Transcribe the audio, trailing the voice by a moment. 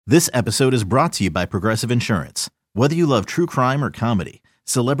This episode is brought to you by Progressive Insurance. Whether you love true crime or comedy,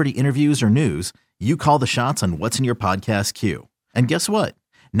 celebrity interviews or news, you call the shots on what's in your podcast queue. And guess what?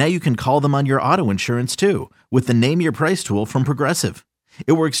 Now you can call them on your auto insurance too with the Name Your Price tool from Progressive.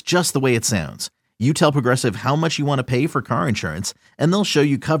 It works just the way it sounds. You tell Progressive how much you want to pay for car insurance, and they'll show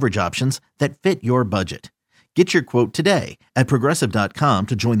you coverage options that fit your budget. Get your quote today at Progressive.com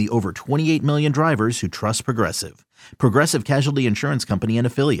to join the over 28 million drivers who trust Progressive. Progressive Casualty Insurance Company and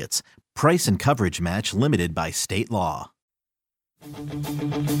Affiliates. Price and coverage match limited by state law.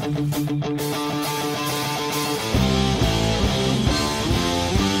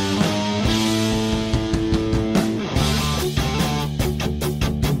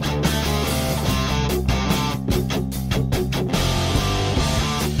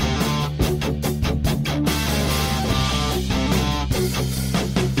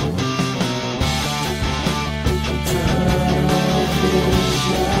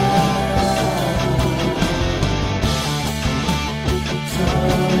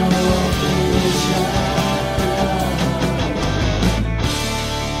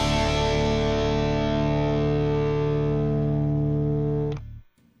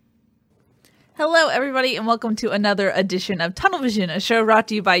 Hello, everybody, and welcome to another edition of Tunnel Vision, a show brought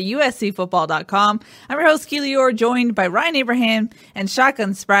to you by USCFootball.com. I'm your host, Keely Orr, joined by Ryan Abraham and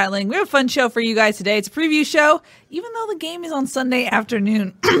Shotgun Spratling. We have a fun show for you guys today. It's a preview show, even though the game is on Sunday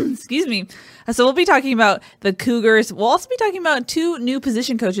afternoon. Excuse me. So we'll be talking about the Cougars. We'll also be talking about two new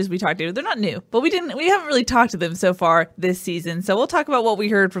position coaches we talked to. They're not new, but we haven't really talked to them so far this season. So we'll talk about what we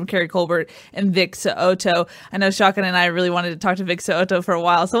heard from Kerry Colbert and Vic So'oto. I know Shotgun and I really wanted to talk to Vic So'oto for a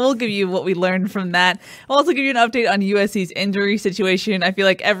while, so we'll give you what we learned from that. We'll also give you an update on USC's injury situation. I feel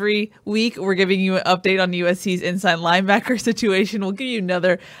like every week we're giving you an update on USC's inside linebacker situation. We'll give you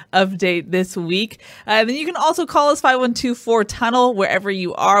another update this week. Then you can also call us 512-4-TUNNEL wherever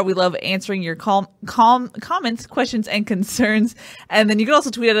you are. We love answering your comments, questions, and concerns. And then you can also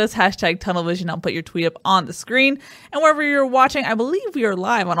tweet at us, #TunnelVision. I'll put your tweet up on the screen. And wherever you're watching, I believe we are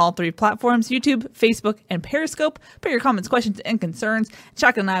live on all three platforms, YouTube, Facebook, and Periscope. Put your comments, questions, and concerns.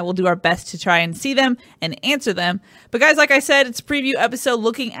 Shotgun and I will do our best to try and see them and answer them. But guys, like I said, it's a preview episode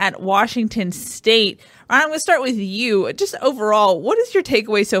looking at Washington State. Ryan, I'm going to start with you. Just overall, what is your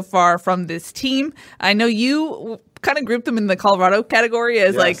takeaway so far from this team? I know you kind of grouped them in the Colorado category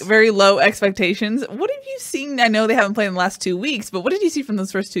as like very low expectations. What have you seen? I know they haven't played in the last 2 weeks, but what did you see from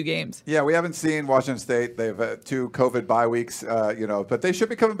those first two games? Yeah, we haven't seen Washington State. They've had two COVID bye weeks, but they should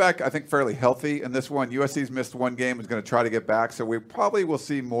be coming back, I think, fairly healthy in this one. USC's missed one game, is going to try to get back, so we probably will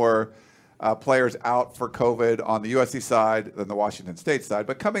see more players out for COVID on the USC side than the Washington State side.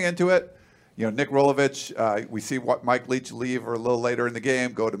 But coming into it, Nick Rolovich, we see what Mike Leach leave or a little later in the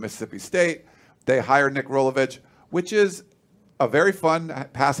game, go to Mississippi State. They hire Nick Rolovich, which is a very fun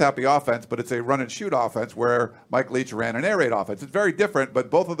pass-happy offense, but it's a run-and-shoot offense where Mike Leach ran an air raid offense. It's very different, but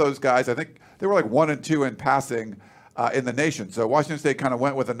both of those guys, I think they were like 1 and 2 in passing in the nation. So Washington State kind of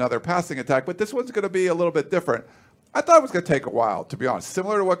went with another passing attack, but this one's going to be a little bit different. I thought it was going to take a while, to be honest.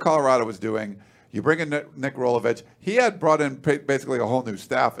 Similar to what Colorado was doing, you bring in Nick Rolovich. He had brought in basically a whole new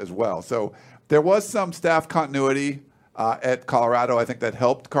staff as well. So there was some staff continuity at Colorado, I think, that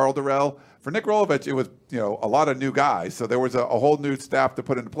helped Karl Dorrell. For Nick Rolovich, it was a lot of new guys, so there was a whole new staff to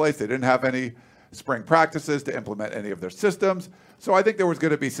put into place. They didn't have any spring practices to implement any of their systems, so I think there was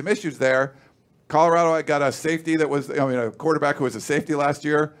going to be some issues there. Colorado got a safety that was, a quarterback who was a safety last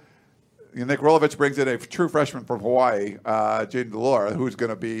year. Nick Rolovich brings in a true freshman from Hawaii, Jaden DeLora, who's going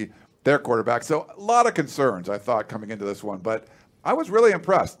to be their quarterback. So a lot of concerns, I thought, coming into this one, but I was really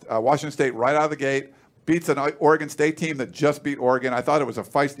impressed. Washington State right out of the gate beats an Oregon State team that just beat Oregon. I thought it was a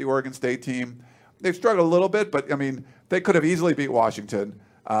feisty Oregon State team. They've struggled a little bit, but, they could have easily beat Washington.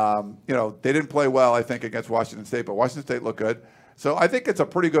 They didn't play well, I think, against Washington State, but Washington State looked good. So I think it's a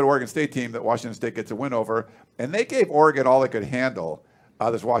pretty good Oregon State team that Washington State gets a win over. And they gave Oregon all they could handle,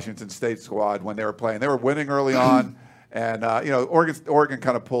 this Washington State squad, when they were playing. They were winning early on, and, Oregon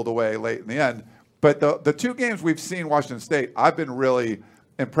kind of pulled away late in the end. But the two games we've seen Washington State, I've been really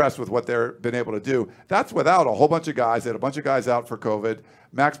impressed with what they've been able to do. That's without a whole bunch of guys. They had a bunch of guys out for COVID.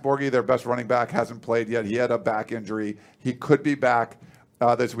 Max Borghi, their best running back, hasn't played yet. He had a back injury. He could be back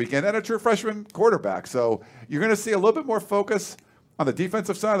this weekend, and a true freshman quarterback. So you're going to see a little bit more focus on the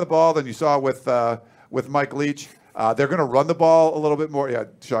defensive side of the ball than you saw with Mike Leach. They're going to run the ball a little bit more. Yeah,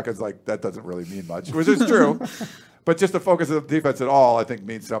 Shotgun's like, that doesn't really mean much, which is true. But just the focus of the defense at all, I think,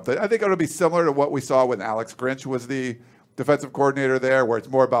 means something. I think it'll be similar to what we saw when Alex Grinch was the defensive coordinator there, where it's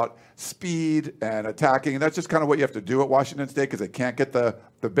more about speed and attacking. And that's just kind of what you have to do at Washington State, because they can't get the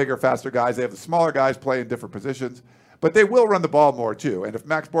bigger, faster guys. They have the smaller guys play in different positions. But they will run the ball more, too. And if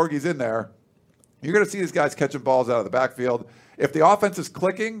Max Borghi's in there, you're going to see these guys catching balls out of the backfield. If the offense is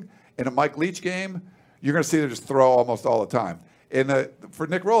clicking in a Mike Leach game, you're going to see them just throw almost all the time. For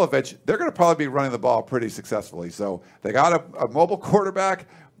Nick Rolovich, they're going to probably be running the ball pretty successfully. So they got a mobile quarterback.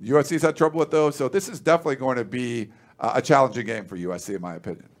 USC's had trouble with those. So this is definitely going to be a challenging game for USC, in my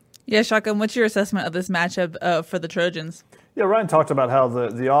opinion. Yeah, Shotgun, what's your assessment of this matchup for the Trojans? Yeah, Ryan talked about how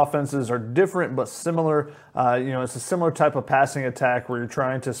the offenses are different but similar. It's a similar type of passing attack where you're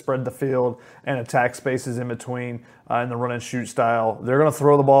trying to spread the field and attack spaces in between in the run and shoot style. They're going to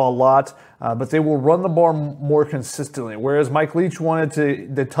throw the ball a lot, but they will run the ball more consistently. Whereas Mike Leach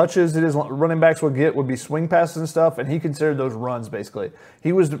wanted the touches that his running backs would get would be swing passes and stuff, and he considered those runs basically.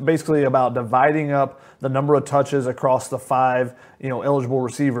 He was basically about dividing up the number of touches across the 5 eligible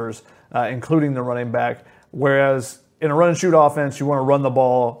receivers, including the running back. Whereas in a run and shoot offense, you want to run the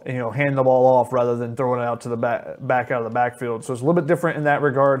ball and hand the ball off rather than throwing it out to the back out of the backfield. So it's a little bit different in that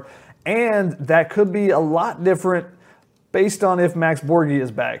regard, and that could be a lot different based on if Max Borghi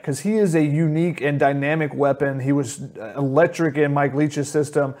is back, because he is a unique and dynamic weapon. He was electric in Mike Leach's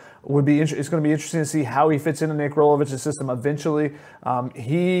system. It's going to be interesting to see how he fits into Nick Rolovich's system eventually.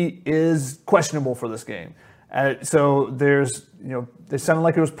 He is questionable for this game. So there's, it sounded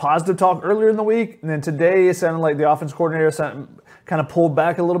like it was positive talk earlier in the week, and then today it sounded like the offense coordinator kind of pulled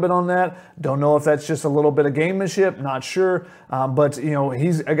back a little bit on that. Don't know if that's just a little bit of gamemanship, not sure. But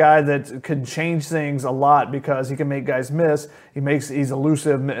he's a guy that can change things a lot because he can make guys miss. He's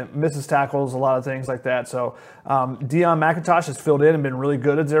elusive, misses tackles, a lot of things like that. So Deion McIntosh has filled in and been really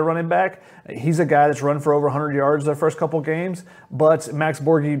good as their running back. He's a guy that's run for over 100 yards their first couple games, but Max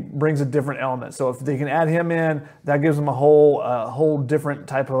Borghi brings a different element. So if they can add him in, that gives them a whole different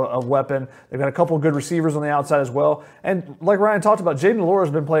type of weapon. They've got a couple of good receivers on the outside as well. And like Ryan talked about, Jayden de Laura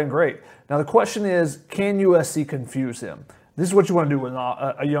has been playing great. Now the question is, can USC confuse him? This is what you want to do with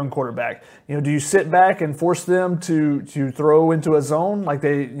a young quarterback. Do you sit back and force them to throw into a zone like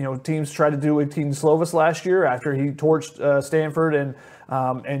teams tried to do with Keaton Slovis last year after he torched Stanford and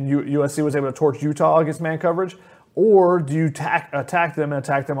USC was able to torch Utah against man coverage? Or do you attack them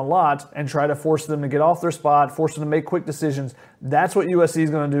a lot and try to force them to get off their spot, force them to make quick decisions? That's what USC is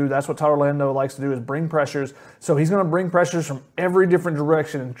going to do. That's what Todd Orlando likes to do, is bring pressures. So he's going to bring pressures from every different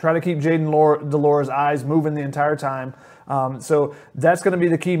direction and try to keep Jayden de Laura's eyes moving the entire time. So that's going to be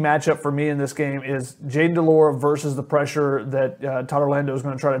the key matchup for me in this game, is Jayden de Laura versus the pressure that Todd Orlando is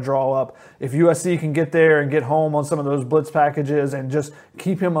going to try to draw up. If USC can get there and get home on some of those blitz packages and just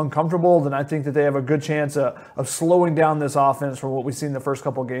keep him uncomfortable, then I think that they have a good chance of slowing down this offense from what we've seen the first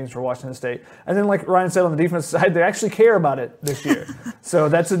couple of games for Washington State. And then, like Ryan said, on the defense side, they actually care about it this year. So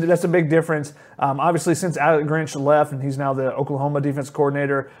that's a big difference. Obviously, since Alec Grinch left, and he's now the Oklahoma defense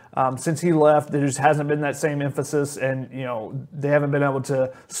coordinator, since he left, there just hasn't been that same emphasis, and they haven't been able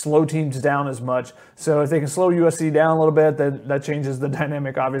to slow teams down as much. So if they can slow USC down a little bit, then that changes the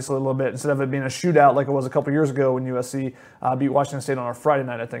dynamic obviously a little bit. Instead of it being a shootout like it was a couple years ago when USC beat Washington State on a Friday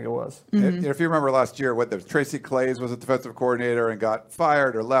night, I think it was. Mm-hmm. If you remember last year, Tracy Claeys was a defensive coordinator and got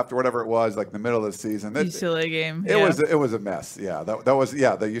fired or left or whatever it was, like in the middle of the season. UCLA game. It was a mess. Yeah, that was the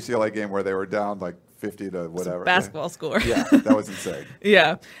UCLA game where they were down like 50 to whatever. Basketball score. Yeah, that was insane.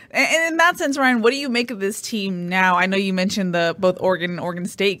 Yeah. And in that sense, Ryan, what do you make of this team now? I know you mentioned the both Oregon and Oregon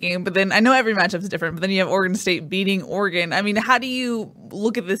State game, but then I know every matchup is different, but then you have Oregon State beating Oregon. I mean, how do you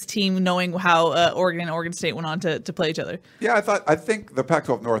look at this team knowing how Oregon and Oregon State went on to play each other? Yeah, I think the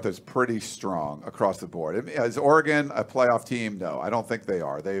Pac-12 North is pretty strong across the board. Is Oregon a playoff team? No, I don't think they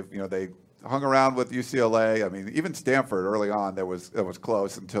are. They hung around with UCLA. I mean, even Stanford early on, it was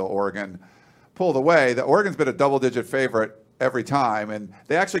close until Oregon pulled away. The Oregon's been a double-digit favorite every time, and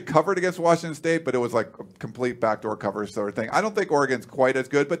they actually covered against Washington State, but it was like a complete backdoor cover sort of thing. I don't think Oregon's quite as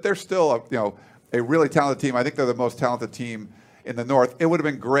good, but they're still a really talented team. I think they're the most talented team in the North. It would have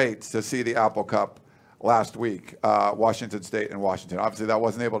been great to see the Apple Cup last week, Washington State and Washington. Obviously, that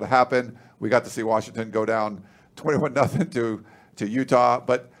wasn't able to happen. We got to see Washington go down 21-0 to Utah,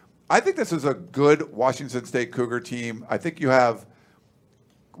 but I think this is a good Washington State Cougar team. I think you have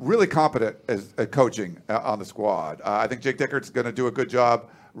really competent at coaching on the squad. I think Jake Dickert's going to do a good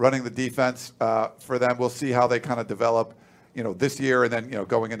job running the defense for them. We'll see how they kind of develop, this year and then,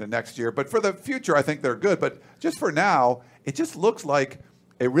 going into next year. But for the future, I think they're good. But just for now, it just looks like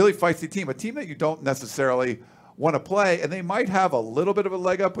a really feisty team, a team that you don't necessarily want to play. And they might have a little bit of a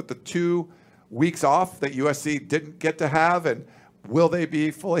leg up with the 2 weeks off that USC didn't get to have. And will they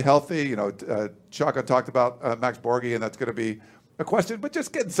be fully healthy? Shaka talked about Max Borghi, and that's going to be a question, but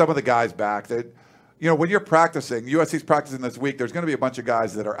just getting some of the guys back that, when you're practicing, USC's practicing this week, there's going to be a bunch of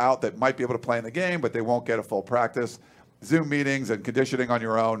guys that are out that might be able to play in the game, but they won't get a full practice. Zoom meetings and conditioning on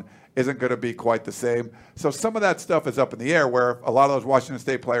your own isn't going to be quite the same. So some of that stuff is up in the air, where a lot of those Washington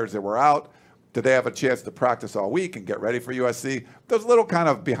State players that were out, did they have a chance to practice all week and get ready for USC? Those little kind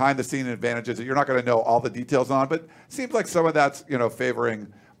of behind-the-scene advantages that you're not going to know all the details on, but it seems like some of that's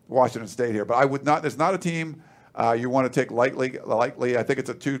favoring Washington State here. But I would not. There's not a team you want to take lightly. I think it's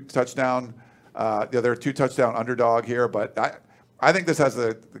a two-touchdown. They're a two-touchdown underdog here, but I think this has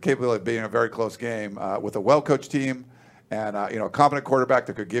the capability of being a very close game with a well-coached team and a competent quarterback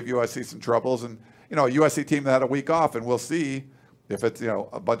that could give USC some troubles, and a USC team that had a week off, and we'll see. If it's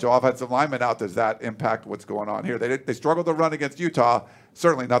a bunch of offensive linemen out, does that impact what's going on here? They struggled to run against Utah.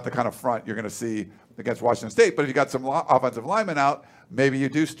 Certainly not the kind of front you're going to see against Washington State. But if you got some offensive linemen out, maybe you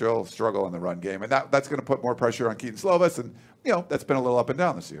do still struggle in the run game, and that's going to put more pressure on Keaton Slovis. And that's been a little up and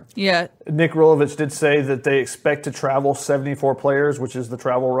down this year. Yeah. Nick Rolovich did say that they expect to travel 74 players, which is the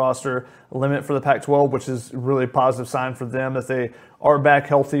travel roster limit for the Pac-12, which is really a positive sign for them that they are back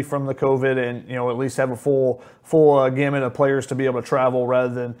healthy from the COVID and, at least have a full gamut of players to be able to travel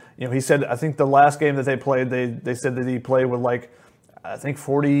rather than, he said, I think the last game that they played, they said that he played with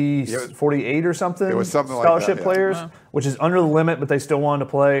 48 or something. It was something scholarship like that, players, which is under the limit, but they still wanted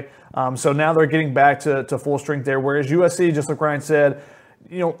to play. So now they're getting back to full strength there. Whereas USC, just like Ryan said,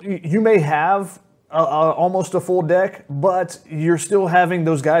 you may have almost a full deck, but you're still having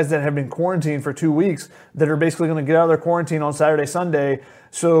those guys that have been quarantined for 2 weeks that are basically going to get out of their quarantine on Saturday, Sunday.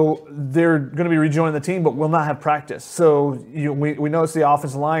 So they're going to be rejoining the team, but will not have practice. So we know it's the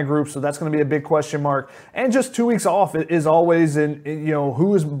offensive line group, so that's going to be a big question mark. And just 2 weeks off is always,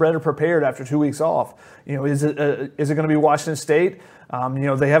 who is better prepared after 2 weeks off? Is it going to be Washington State?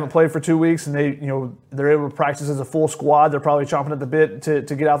 They haven't played for 2 weeks, and they're able to practice as a full squad. They're probably chomping at the bit to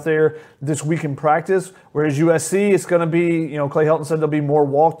get out there this week in practice. Whereas USC, it's going to be, Clay Helton said there'll be more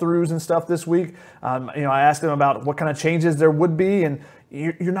walkthroughs and stuff this week. I asked him about what kind of changes there would be, and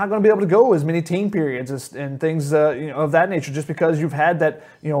you're not going to be able to go as many team periods and things of that nature just because you've had that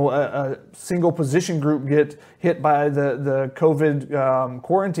a single position group get hit by the COVID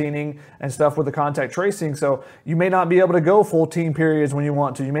quarantining and stuff with the contact tracing. So you may not be able to go full team periods when you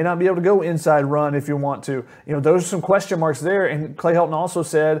want to. You may not be able to go inside run if you want to. Those are some question marks there. And Clay Helton also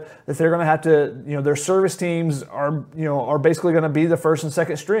said that they're going to have to, their service teams are basically going to be the first and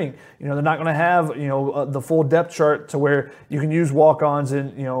second string. They're not going to have, the full depth chart to where you can use walk-ons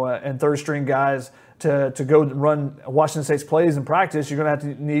and third string guys to go run Washington State's plays in practice. You're going to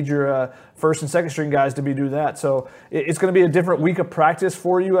have to need your first and second string guys to do that. So it's going to be a different week of practice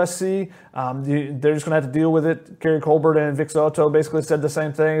for USC. They're just going to have to deal with it. Gary Colbert and Vic Soto basically said the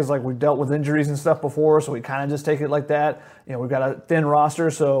same thing. It's like we've dealt with injuries and stuff before, so we kind of just take it like that. We've got a thin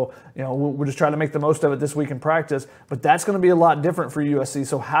roster, so we're just trying to make the most of it this week in practice. But that's going to be a lot different for USC.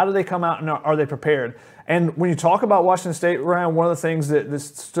 So how do they come out and are they prepared? And when you talk about Washington State, Ryan, one of the things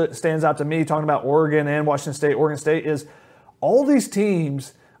that stands out to me talking about Oregon and Washington State, Oregon State, is all these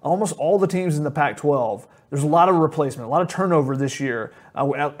teams, almost all the teams in the Pac-12, there's a lot of replacement, a lot of turnover this year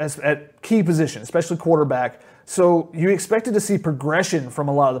at key positions, especially quarterback. So you expected to see progression from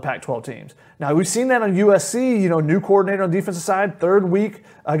a lot of the Pac-12 teams. Now, we've seen that on USC, new coordinator on the defensive side, third week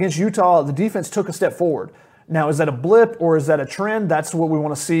against Utah, the defense took a step forward. Now, is that a blip or is that a trend? That's what we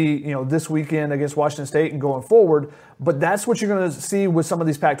want to see, this weekend against Washington State and going forward. But that's what you're going to see with some of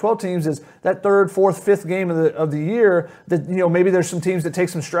these Pac-12 teams is that third, fourth, fifth game of the year that, maybe there's some teams that take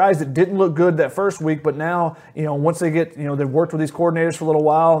some strides that didn't look good that first week. But now, once they get, they've worked with these coordinators for a little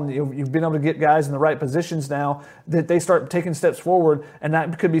while and you've been able to get guys in the right positions now that they start taking steps forward. And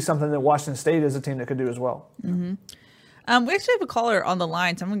that could be something that Washington State is a team that could do as well. Mm-hmm. We actually have a caller on the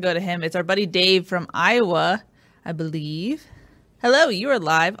line, so I'm going to go to him. It's our buddy Dave from Iowa, I believe. Hello, you are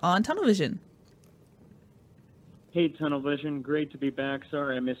live on Tunnel Vision. Hey, Tunnel Vision. Great to be back.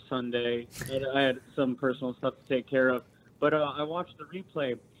 Sorry I missed Sunday. I had some personal stuff to take care of. But I watched the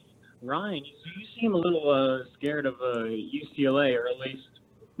replay. Ryan, you seem a little scared of UCLA, or at least,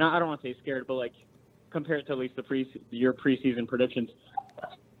 I don't want to say scared, but compared to at least your preseason predictions.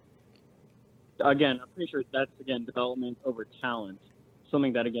 Again, I'm pretty sure that's, development over talent,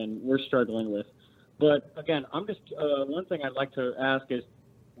 something that, we're struggling with. But, again, I'm just one thing I'd like to ask is,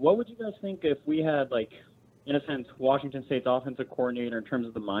 what would you guys think if we had, in a sense, Washington State's offensive coordinator in terms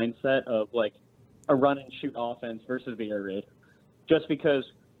of the mindset of, a run-and-shoot offense versus the air raid? Just because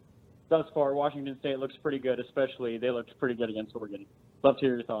thus far Washington State looks pretty good, especially they looked pretty good against Oregon. Love to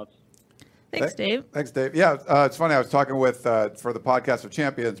hear your thoughts. Thanks, Dave. Thanks, Dave. Yeah, it's funny. I was talking with, for the Podcast of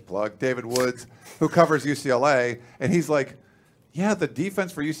Champions plug, David Woods, who covers UCLA, and he's like, yeah, the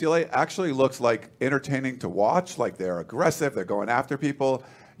defense for UCLA actually looks like entertaining to watch. Like they're aggressive, they're going after people.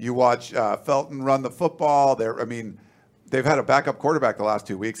 You watch Felton run the football. They've had a backup quarterback the last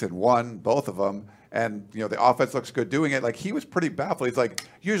 2 weeks and won both of them. And the offense looks good doing it. Like he was pretty baffled. He's like,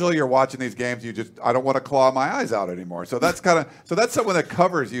 usually you're watching these games, I don't want to claw my eyes out anymore. So that's that's someone that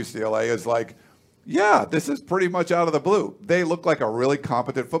covers UCLA is like, yeah, this is pretty much out of the blue. They look like a really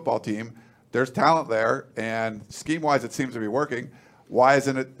competent football team. There's talent there, and scheme-wise, it seems to be working. Why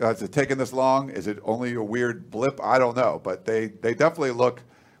isn't it? Has it taken this long? Is it only a weird blip? I don't know, but they definitely look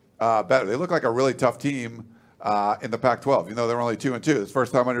better. They look like a really tough team in the Pac-12. They're only 2-2. It's the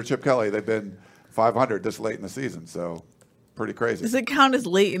first time under Chip Kelly they've been 500 this late in the season. So pretty crazy. Does it count as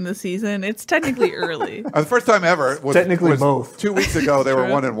late in the season? It's technically early. The first time ever was technically both. 2 weeks ago. They were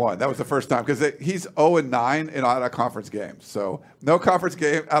 1-1. That was the first time because he's 0-9 in out of conference games. So no out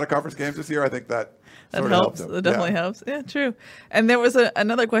of conference games this year. I think that sort helps. of helped him. That definitely helps. Yeah, true. And there was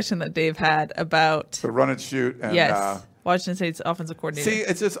another question that Dave had about the run and shoot. And, Washington State's offensive coordinator. See,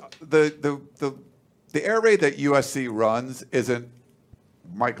 it's just the air raid that USC runs isn't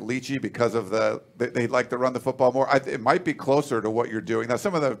Mike Leachy because of they like to run the football more. It might be closer to what you're doing. Now,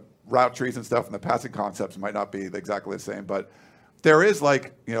 some of the route trees and stuff and the passing concepts might not be exactly the same, but there is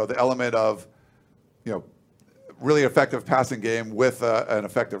the element of, really effective passing game with an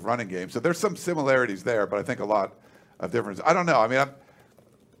effective running game. So there's some similarities there, but I think a lot of difference. I don't know. I mean,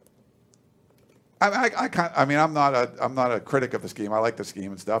 I'm not a critic of the scheme. I like the scheme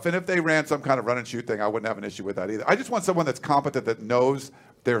and stuff. And if they ran some kind of run and shoot thing, I wouldn't have an issue with that either. I just want someone that's competent, that knows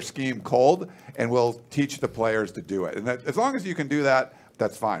their scheme cold and will teach the players to do it. And as long as you can do that,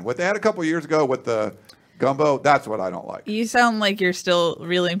 that's fine. What they had a couple years ago with the gumbo, that's what I don't like. You sound like you're still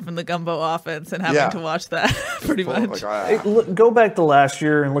reeling from the gumbo offense and having to watch that pretty much. Go back to last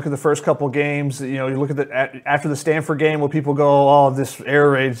year and look at the first couple games. You look at after the Stanford game where people go, "Oh, this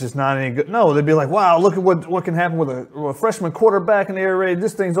air raid is just not any good." No, they'd be like, "Wow, look at what can happen with a freshman quarterback in the air raid.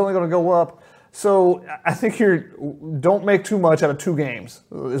 This thing's only going to go up." So I think don't make too much out of 2 games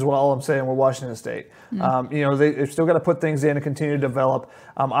is what all I'm saying with Washington State. They've still got to put things in and continue to develop.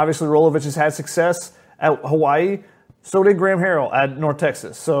 Obviously, Rolovich has had success at Hawaii. So did Graham Harrell at North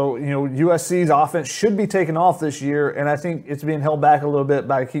Texas. So, USC's offense should be taken off this year, and I think it's being held back a little bit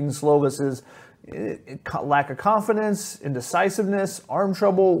by Keaton Slovis's lack of confidence, indecisiveness, arm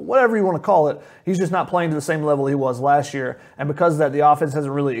trouble, whatever you want to call it. He's just not playing to the same level he was last year. And because of that, the offense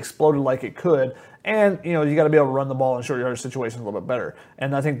hasn't really exploded like it could. And, you got to be able to run the ball in short yardage situations a little bit better.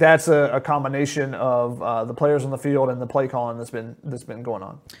 And I think that's a combination of the players on the field and the play calling that's been going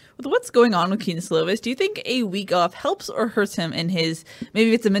on. With what's going on with Keaton Slovis, do you think a week off helps or hurts him in his,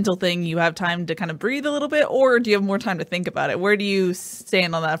 maybe it's a mental thing, you have time to kind of breathe a little bit, or do you have more time to think about it? Where do you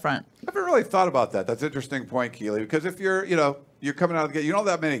stand on that front? I haven't really thought about that. That's an interesting point, Keely, because if you're coming out of the game, you don't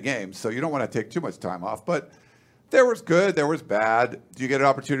have that many games, so you don't want to take too much time off. But there was good, there was bad. Do you get an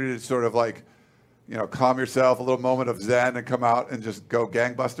opportunity to sort of calm yourself, a little moment of zen, and come out and just go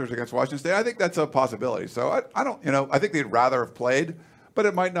gangbusters against Washington State? I think that's a possibility. So I don't, I think they'd rather have played, but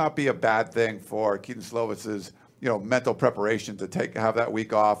it might not be a bad thing for Keaton Slovis's, mental preparation to have that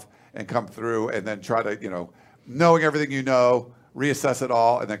week off and come through and then try to, knowing everything reassess it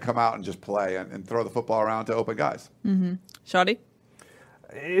all, and then come out and just play and throw the football around to open guys. Mm-hmm. Shadi?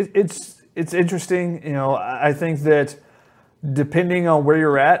 It's interesting. I think that depending on where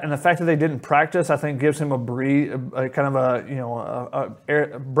you're at, and the fact that they didn't practice, I think gives him a breath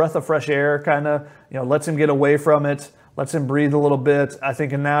of fresh air, kind of, lets him get away from it, lets him breathe a little bit. I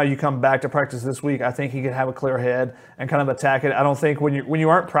think, and now you come back to practice this week, I think he could have a clear head and kind of attack it. I don't think when you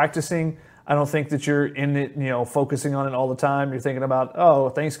aren't practicing, I don't think that you're in it, focusing on it all the time. You're thinking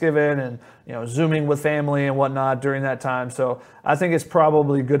about, Thanksgiving and, Zooming with family and whatnot during that time. So I think it's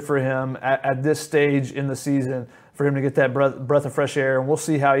probably good for him at this stage in the season for him to get that breath of fresh air, and we'll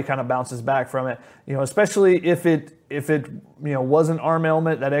see how he kind of bounces back from it. Especially if it was an arm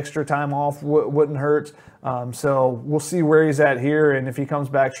ailment, that extra time off wouldn't hurt. So we'll see where he's at here, and if he comes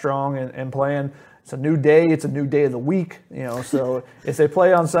back strong and playing. It's a new day. It's a new day of the week. So if they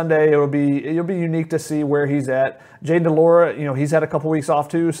play on Sunday, it'll be unique to see where he's at. Jayden de Laura, he's had a couple weeks off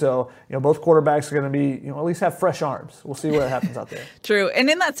too. So both quarterbacks are going to be, at least have fresh arms. We'll see what happens out there. True. And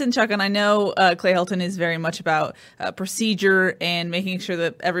in that sense, Chuck, and I know Clay Helton is very much about procedure and making sure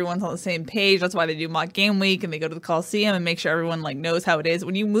that everyone's on the same page. That's why they do mock game week and they go to the Coliseum and make sure everyone knows how it is.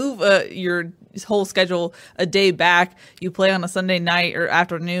 When you move your whole schedule a day back, you play on a Sunday night or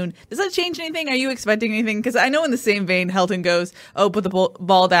afternoon. Does that change anything? Are you expecting anything? Because I know in the same vein, Helton goes, put the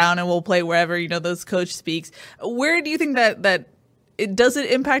ball down and we'll play wherever, those coach speaks. Where do you think that does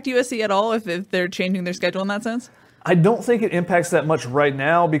it impact USC at all if they're changing their schedule in that sense? I don't think it impacts that much right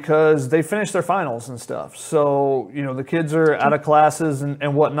now because they finished their finals and stuff. So, the kids are out of classes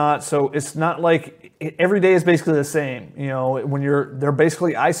and whatnot. So it's not like every day is basically the same. When they're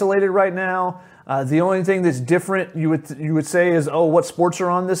basically isolated right now. The only thing that's different, you would say, is, oh, what sports are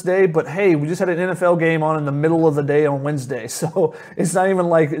on this day? But hey, we just had an NFL game on in the middle of the day on Wednesday, so it's not even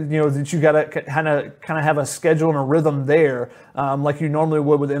like that you got to kind of have a schedule and a rhythm there, like you normally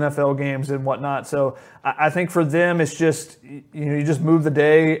would with NFL games and whatnot. So I think for them, it's just you just move the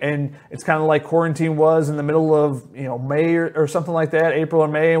day, and it's kind of like quarantine was in the middle of May or something like that, April or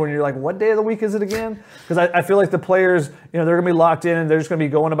May, when you're like, what day of the week is it again? Because I feel like the players, they're going to be locked in and they're just going to be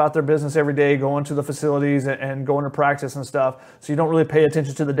going about their business every day, going to the facilities and going to practice and stuff. So you don't really pay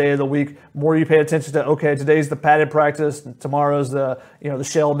attention to the day of the week. More you pay attention to, okay, today's the padded practice, tomorrow's the the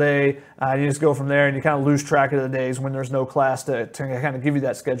shell day. You just go from there, and you kind of lose track of the days when there's no class to kind of give you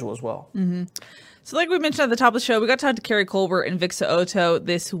that schedule as well. Mm-hmm. So like we mentioned at the top of the show, we got to talk to Kerry Colbert and Vic So'oto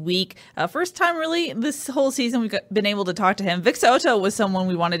this week. First time really this whole season we've been able to talk to him. Vic So'oto was someone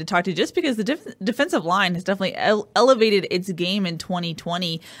we wanted to talk to just because the defensive line has definitely elevated its game in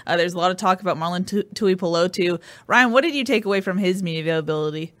 2020. There's a lot of talk about Marlon Tuipulotu. Ryan, what did you take away from his media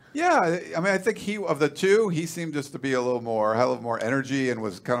availability? Yeah, I mean, I think of the two, he seemed just to be had a little more energy and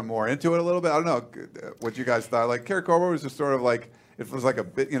was kind of more into it a little bit. I don't know what you guys thought. Like, Kerry Colbert was just sort of like, it was like a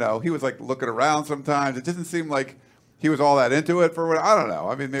bit, he was like looking around sometimes. It didn't seem like he was all that into it I don't know.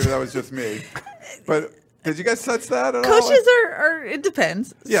 I mean, maybe that was just me. But did you guys sense that at all? Coaches are it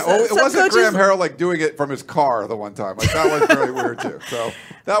depends. Yeah, well, it wasn't Graham Harrell like doing it from his car the one time. Like, that was very weird too. So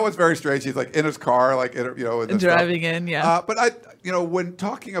that was very strange. He's like in his car, like, in driving in, yeah. But when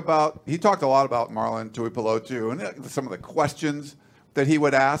talking about, he talked a lot about Marlon Tuipulotu and some of the questions that he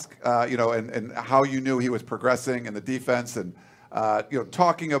would ask, and how you knew he was progressing in the defense, and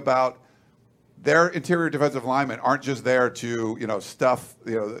talking about their interior defensive linemen aren't just there to stuff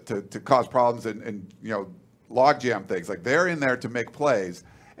to cause problems and logjam things. Like, they're in there to make plays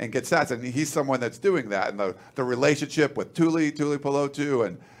and get stats, and he's someone that's doing that. And the relationship with Tuipulotu,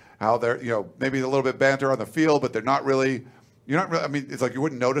 and how they're maybe a little bit banter on the field, but they're not really. I mean, it's like you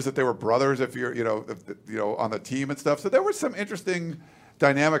wouldn't notice that they were brothers if you're on the team and stuff. So there were some interesting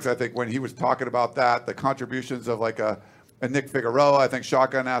dynamics, I think, when he was talking about that, the contributions of like a Nick Figueroa. I think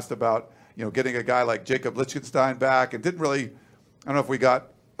Shotgun asked about getting a guy like Jacob Lichtenstein back, and didn't really. I don't know if we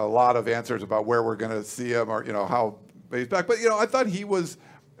got a lot of answers about where we're going to see him or how he's back. But I thought he was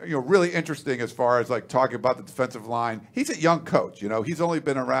really interesting as far as like talking about the defensive line. He's a young coach. He's only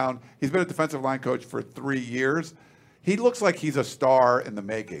been around. He's been a defensive line coach for 3 years. He looks like he's a star in the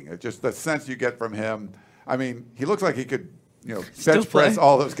making. It's just the sense you get from him. I mean, he looks like he could bench press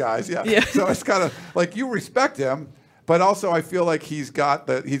all those guys. Yeah. So it's kind of like you respect him. But also, I feel like he's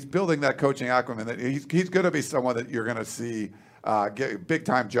building that coaching acumen. That he's going to be someone that you're going to see get big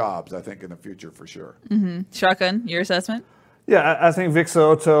time jobs, I think, in the future for sure. Mm-hmm. Shotgun, your assessment? Yeah, I think Vic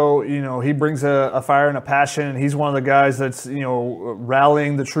So'oto, he brings a fire and a passion. He's one of the guys that's,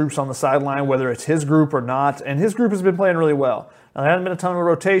 rallying the troops on the sideline, whether it's his group or not. And his group has been playing really well. Now, there hasn't been a ton of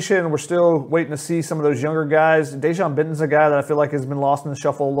rotation. We're still waiting to see some of those younger guys. Dejon Benton's a guy that I feel like has been lost in the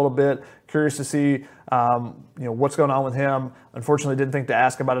shuffle a little bit. Curious to see, what's going on with him. Unfortunately, didn't think to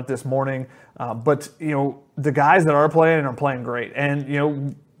ask about it this morning. But the guys that are playing great.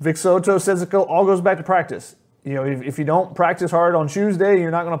 And, Vic So'oto says it all goes back to practice. If you don't practice hard on Tuesday,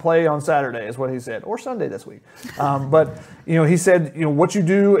 you're not going to play on Saturday, is what he said, or Sunday this week. But he said, what you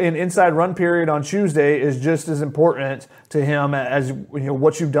do in inside run period on Tuesday is just as important to him as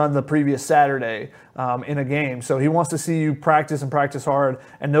what you've done the previous Saturday in a game. So he wants to see you practice and practice hard.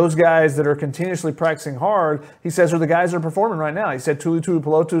 And those guys that are continuously practicing hard, he says, are the guys that are performing right now. He said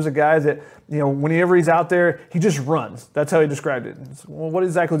Tuipulotu is a guy that, whenever he's out there, he just runs. That's how he described it. Well, what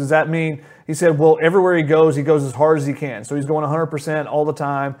exactly does that mean? He said, well, everywhere he goes as hard as he can. So he's going 100% all the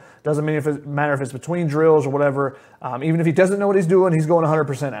time. Doesn't matter if it's between drills or whatever. Even if he doesn't know what he's doing, he's going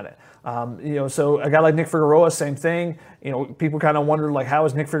 100% at it. So a guy like Nick Figueroa, same thing. People kind of wondered, like, how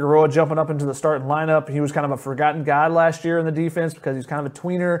is Nick Figueroa jumping up into the starting lineup? He was kind of a forgotten guy last year in the defense because he's kind of a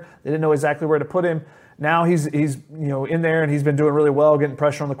tweener. They didn't know exactly where to put him. Now he's in there, and he's been doing really well, getting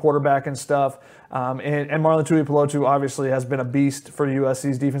pressure on the quarterback and stuff. And Marlon Tuipulotu obviously has been a beast for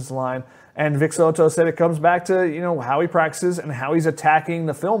USC's defensive line. And Vic So'oto said it comes back to, how he practices and how he's attacking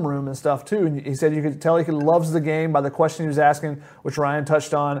the film room and stuff too. And he said you could tell he loves the game by the question he was asking, which Ryan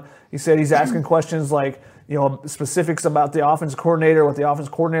touched on. He said he's asking questions like, specifics about the offense coordinator, what the offense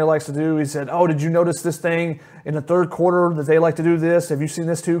coordinator likes to do. He said, oh, did you notice this thing in the third quarter that they like to do this? Have you seen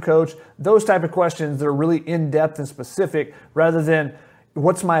this too, coach? Those type of questions that are really in-depth and specific rather than,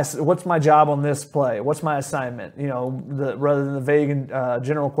 what's my job on this play? What's my assignment? Rather than the vague and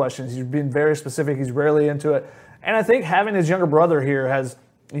general questions, he's been very specific. He's rarely into it, and I think having his younger brother here has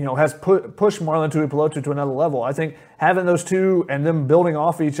pushed Marlon Tuipulotu to another level. I think having those two and them building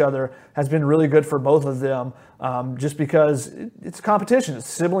off each other has been really good for both of them, just because it's competition. It's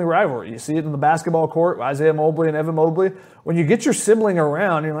sibling rivalry. You see it in the basketball court, Isaiah Mobley and Evan Mobley. When you get your sibling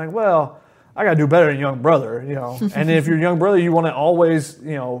around, you're like, well, I got to do better than young brother, And if you're young brother, you want to always,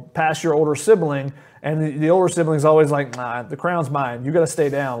 pass your older sibling. And the older sibling's always like, nah, the crown's mine. You got to stay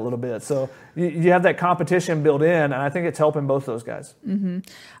down a little bit. So you have that competition built in, and I think it's helping both those guys. Mm-hmm.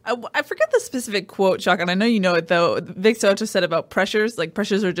 I forget the specific quote, Chuck, and I know you know it, though. Vic Soto said about pressures, like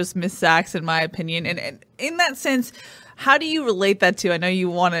pressures are just missed sacks, in my opinion. And in that sense, how do you relate that to? I know you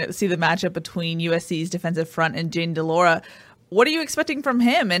want to see the matchup between USC's defensive front and Jayden de Laura. What are you expecting from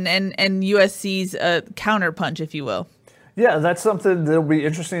him and USC's counterpunch, if you will? Yeah, that's something that'll be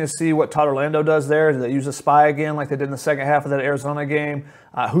interesting to see what Todd Orlando does there. Do they use a spy again like they did in the second half of that Arizona game?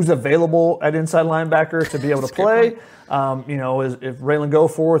 Who's available at inside linebacker to be able to play? If Raylan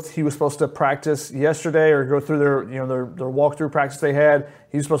Goforth, he was supposed to practice yesterday or go through their walkthrough practice they had.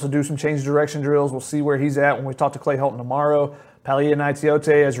 He was supposed to do some change direction drills. We'll see where he's at when we talk to Clay Helton tomorrow. Palia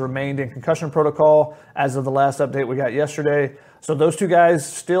Naitiote has remained in concussion protocol as of the last update we got yesterday. So those two guys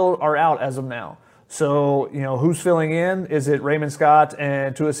still are out as of now. So, who's filling in? Is it Raymond Scott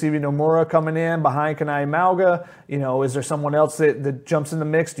and Tuasivi Nomura coming in behind Kanai Mauga? Is there someone else that jumps in the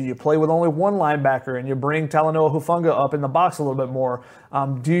mix? Do you play with only one linebacker and you bring Talanoa Hufanga up in the box a little bit more?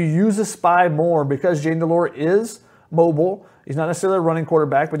 Do you use a spy more because Jayden de Laura is mobile? He's not necessarily a running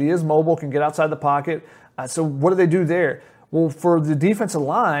quarterback, but he is mobile, can get outside the pocket. So what do they do there? Well, for the defensive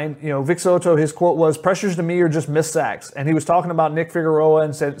line, Vic Soto, his quote was, "Pressures to me are just missed sacks." And he was talking about Nick Figueroa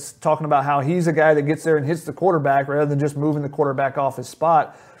and talking about how he's a guy that gets there and hits the quarterback rather than just moving the quarterback off his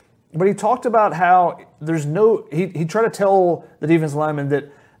spot. But he talked about how he tried to tell the defensive lineman that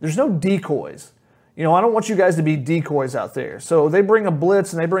there's no decoys. I don't want you guys to be decoys out there. So they bring a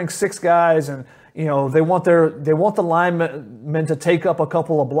blitz and they bring 6 guys and they want the linemen to take up a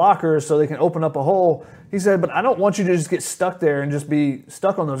couple of blockers so they can open up a hole. He said, but I don't want you to just get stuck there and just be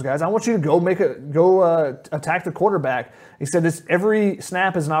stuck on those guys. I want you to go attack the quarterback. He said every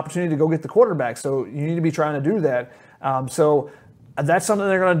snap is an opportunity to go get the quarterback, so you need to be trying to do that. So that's something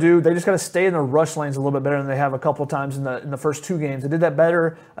they're going to do. They just got to stay in the rush lanes a little bit better than they have a couple of times in the first 2 games. They did that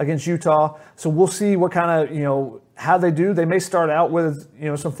better against Utah. So we'll see what kind of how they do. They may start out with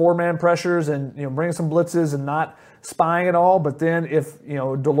some 4-man pressures and bring some blitzes and not spying at all, but then if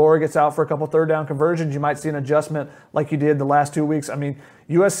de Laura gets out for a couple third down conversions, you might see an adjustment like you did the last 2 weeks. I mean,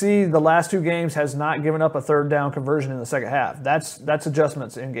 USC the last 2 games has not given up a third down conversion in the second half. That's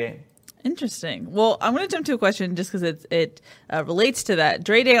adjustments in game. Interesting. Well, I'm going to jump to a question just because it relates to that.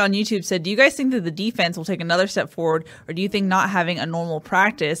 Dre Day on YouTube said, do you guys think that the defense will take another step forward, or do you think not having a normal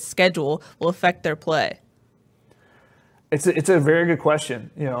practice schedule will affect their play? It's a very good question,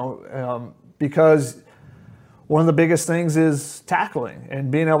 because one of the biggest things is tackling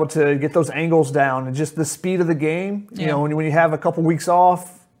and being able to get those angles down and just the speed of the game. Yeah. When you have a couple weeks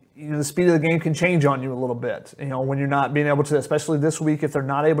off, the speed of the game can change on you a little bit. When you're not being able to, especially this week, if they're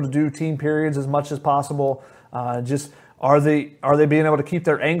not able to do team periods as much as possible, just are they being able to keep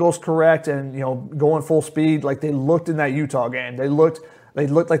their angles correct and going full speed like they looked in that Utah game? They looked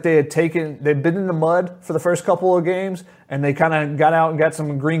like they'd been in the mud for the first couple of games, and they kind of got out and got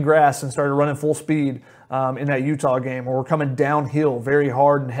some green grass and started running full speed in that Utah game, where we're coming downhill very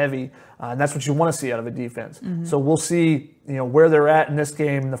hard and heavy, and that's what you want to see out of a defense. Mm-hmm. So we'll see, where they're at in this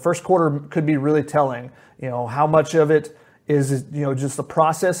game. The first quarter could be really telling. How much of it is just the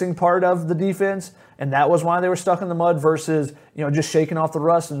processing part of the defense, and that was why they were stuck in the mud, versus just shaking off the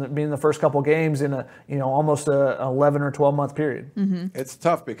rust and being the first couple games in a almost a 11 or 12 month period. Mm-hmm. It's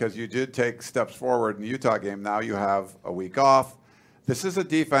tough because you did take steps forward in the Utah game. Now you have a week off. This is a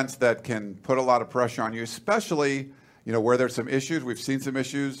defense that can put a lot of pressure on you, especially where there's some issues. We've seen some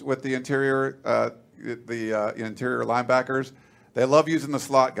issues with the interior interior linebackers. They love using the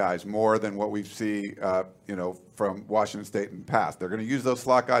slot guys more than what we see from Washington State in the past. They're going to use those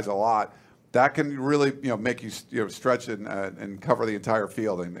slot guys a lot. That can really make you stretch and cover the entire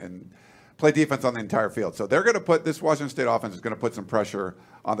field and play defense on the entire field. So they're going to put this Washington State offense is going to put some pressure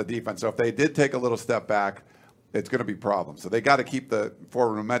on the defense. So if they did take a little step back, it's going to be problems. So they got to keep the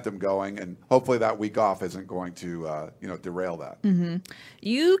forward momentum going, and hopefully that week off isn't going to derail that. Mm-hmm.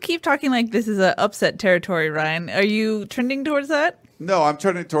 You keep talking like this is an upset territory, Ryan. Are you trending towards that? No, I'm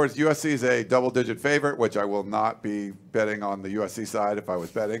turning towards USC is a double-digit favorite, which I will not be betting on the USC side if I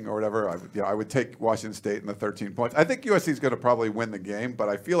was betting or whatever. I would take Washington State in the 13 points. I think USC is going to probably win the game, but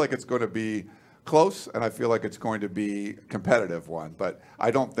I feel like it's going to be close, and I feel like it's going to be a competitive one. But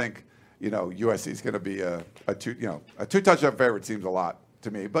I don't think USC is going to be a two-touchdown favorite. Seems a lot to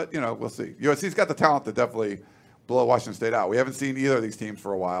me, but we'll see. USC's got the talent to definitely blow Washington State out. We haven't seen either of these teams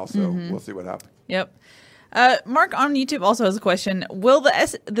for a while, so we'll see what happens. Yep. Mark on YouTube also has a question. Will the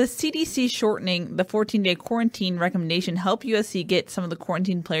CDC shortening the 14-day quarantine recommendation help USC get some of the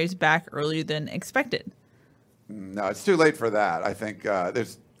quarantine players back earlier than expected? No, it's too late for that. I think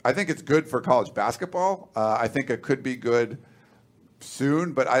it's good for college basketball. I think it could be good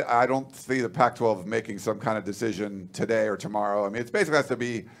soon, but I don't see the Pac-12 making some kind of decision today or tomorrow. I mean, it basically has to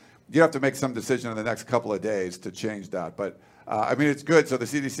be you have to make some decision in the next couple of days to change that. But it's good. So the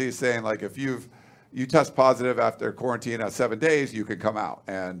CDC is saying if you test positive after quarantine at 7 days, you can come out.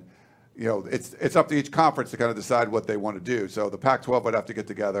 And, it's up to each conference to kind of decide what they want to do. So the Pac-12 would have to get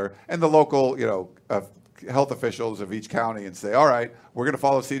together and the local, health officials of each county and say, all right, we're going to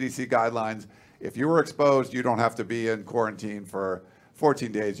follow CDC guidelines. If you were exposed, you don't have to be in quarantine for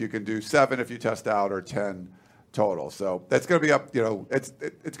 14 days. You can do 7 if you test out or 10 total. So that's going to be up, it's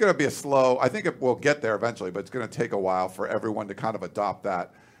going to be a slow, I think it will get there eventually, but it's going to take a while for everyone to kind of adopt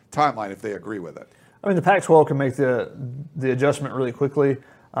that timeline if they agree with it. I mean, the Pac-12 can make the adjustment really quickly.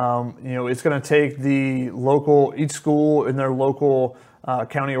 It's going to take each school in their local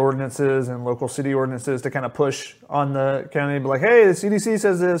county ordinances and local city ordinances to kind of push on the county, be like, hey, the CDC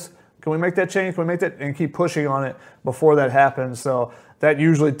says this. Can we make that change? Can we make that? And keep pushing on it before that happens. So that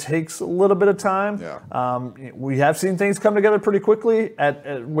usually takes a little bit of time. Yeah. We have seen things come together pretty quickly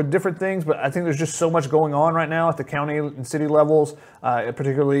with different things, but I think there's just so much going on right now at the county and city levels,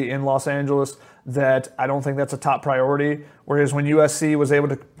 particularly in Los Angeles, that I don't think that's a top priority. Whereas when USC was able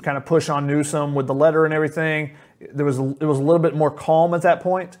to kind of push on Newsom with the letter and everything, it was a little bit more calm at that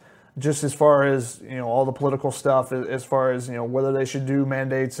point. Just as far as all the political stuff, as far as whether they should do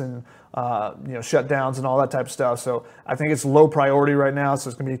mandates and shutdowns and all that type of stuff. So I think it's low priority right now. So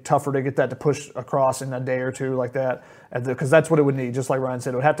it's going to be tougher to get that to push across in a day or two like that, because that's what it would need. Just like Ryan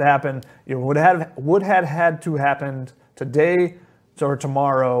said, it would have to happen. Would have had to happen today or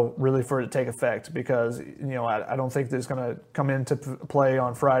tomorrow, really, for it to take effect. Because I don't think that it's going to come into play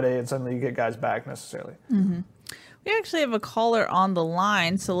on Friday and suddenly you get guys back necessarily. Mm-hmm. We actually have a caller on the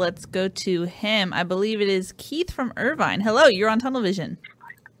line, so let's go to him. I believe it is Keith from Irvine. Hello, you're on Tunnel Vision.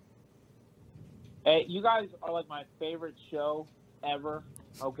 Hey, you guys are like my favorite show ever,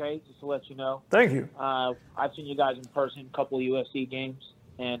 okay, just to let you know. Thank you. I've seen you guys in person, a couple of USC games,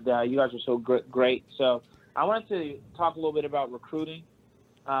 and you guys are so great. So I wanted to talk a little bit about recruiting.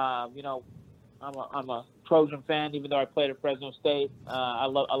 I'm a Trojan fan, even though I played at Fresno State. I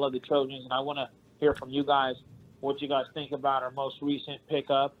love the Trojans, and I want to hear from you guys what you guys think about our most recent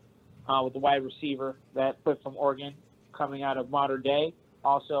pickup with the wide receiver that put from Oregon coming out of Modern Day.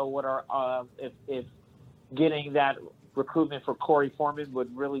 Also, what are if getting that recruitment for Corey Foreman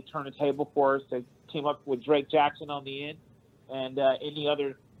would really turn the table for us to team up with Drake Jackson on the end, and any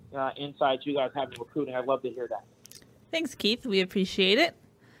other insights you guys have in recruiting, I'd love to hear that. Thanks, Keith. We appreciate it.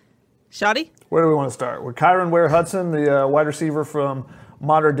 Shotty? Where do we want to start? With Kyron Ware-Hudson, the wide receiver from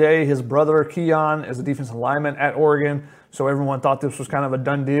Modern Day. His brother, Keon, is a defensive lineman at Oregon, so everyone thought this was kind of a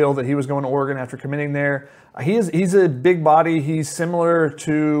done deal that he was going to Oregon after committing there. He's a big body. He's in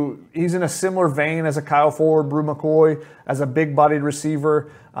a similar vein as a Kyle Ford, Brew McCoy, as a big-bodied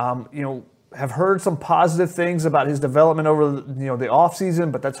receiver. Have heard some positive things about his development over the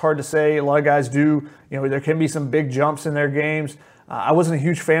offseason, but that's hard to say. A lot of guys do. There can be some big jumps in their games. I wasn't a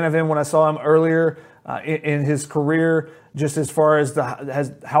huge fan of him when I saw him earlier in his career, just as far as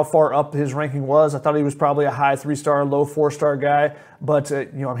how far up his ranking was. I thought he was probably a high 3-star, low 4-star guy. But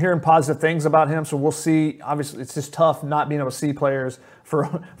I'm hearing positive things about him, so we'll see. Obviously, it's just tough not being able to see players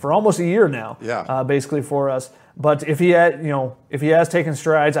for almost a year now. Yeah. Basically for us. But if he has taken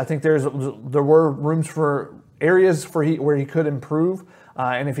strides, I think there were rooms for areas where he could improve,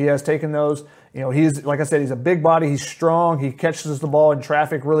 and if he has taken those. He's, like I said, he's a big body. He's strong. He catches the ball in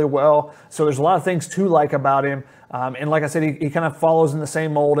traffic really well. So there's a lot of things to like about him. And like I said, he kind of follows in the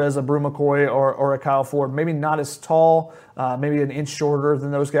same mold as a Brew McCoy or a Kyle Ford. Maybe not as tall, maybe an inch shorter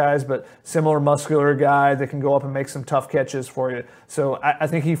than those guys, but similar muscular guy that can go up and make some tough catches for you. So I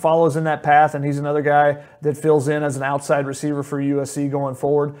think he follows in that path, and he's another guy that fills in as an outside receiver for USC going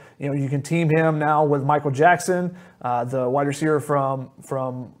forward. You can team him now with Michael Jackson, The wide receiver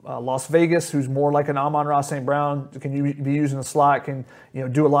from Las Vegas, who's more like an Amon-Ra St. Brown, can be used in the slot, can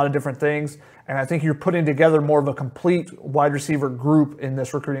do a lot of different things. And I think you're putting together more of a complete wide receiver group in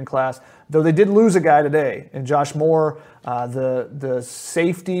this recruiting class. Though they did lose a guy today, and Josh Moore, the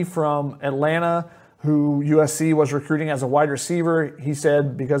safety from Atlanta, who USC was recruiting as a wide receiver. He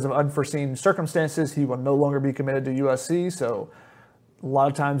said because of unforeseen circumstances, he will no longer be committed to USC. So a lot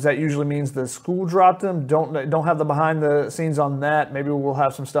of times that usually means the school dropped him. Don't have the behind the scenes on that. Maybe we'll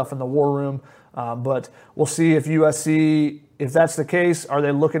have some stuff in the war room. But we'll see if USC, if that's the case, are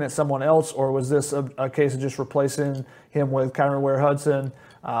they looking at someone else, or was this a case of just replacing him with Kyron Ware-Hudson?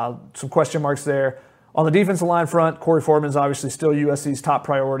 Some question marks there. On the defensive line front, Corey Foreman is obviously still USC's top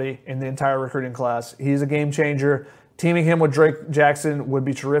priority in the entire recruiting class. He's a game changer. Teaming him with Drake Jackson would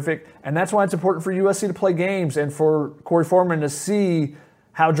be terrific, and that's why it's important for USC to play games and for Corey Foreman to see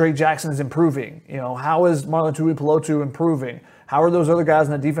how Drake Jackson is improving. How is Marlon Tuipulotu improving? How are those other guys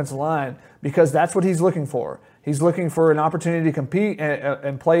on the defensive line? Because that's what he's looking for. He's looking for an opportunity to compete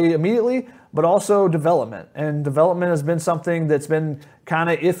and play immediately, but also development. And development has been something that's been kind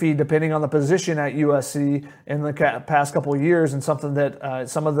of iffy depending on the position at USC in the past couple of years, and something that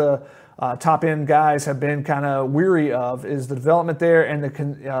some of the top-end guys have been kind of weary of is the development there and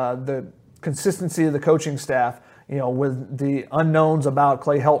the consistency of the coaching staff. With the unknowns about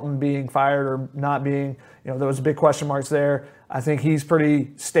Clay Helton being fired or not being, there was big question marks there. I think he's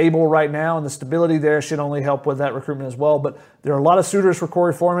pretty stable right now, and the stability there should only help with that recruitment as well. But there are a lot of suitors for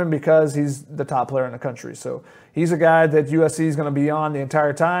Corey Foreman because he's the top player in the country. So he's a guy that USC is going to be on the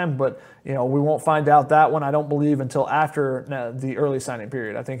entire time, but we won't find out that one, I don't believe, until after the early signing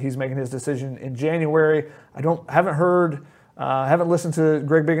period. I think he's making his decision in January. Haven't listened to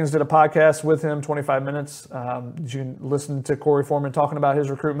Greg Biggins did a podcast with him, 25 minutes. You can listen to Corey Foreman talking about his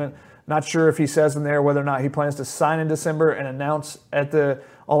recruitment. Not sure if he says in there whether or not he plans to sign in December and announce at the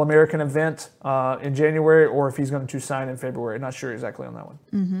All-American event in January, or if he's going to sign in February. Not sure exactly on that one.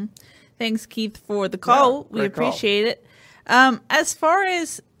 Mm-hmm. Thanks, Keith, for the call. We appreciate it. As far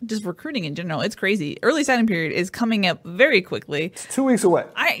as just recruiting in general, it's crazy. Early signing period is coming up very quickly. It's 2 weeks away.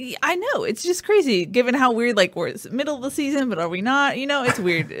 I know. It's just crazy given how weird, we're middle of the season, but are we not? It's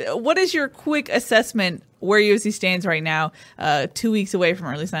weird. What is your quick assessment where USC stands right now, 2 weeks away from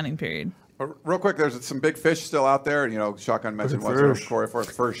early signing period? Real quick, there's some big fish still out there. Shotgun mentioned one Corey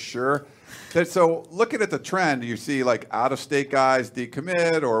for sure. So looking at the trend, you see out-of-state guys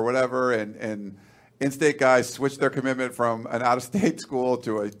decommit or whatever, and in-state guys switch their commitment from an out-of-state school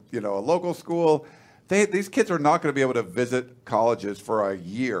to a local school. These kids are not going to be able to visit colleges for a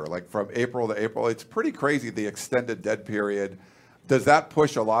year, from April to April. It's pretty crazy, the extended dead period. Does that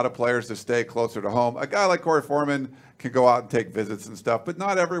push a lot of players to stay closer to home? A guy like Corey Foreman can go out and take visits and stuff, but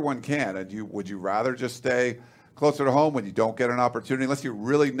not everyone can. And would you rather just stay closer to home when you don't get an opportunity, unless you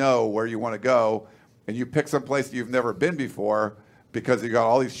really know where you want to go and you pick some place that you've never been before because you got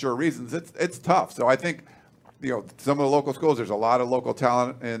all these sure reasons? It's tough. So I think some of the local schools, there's a lot of local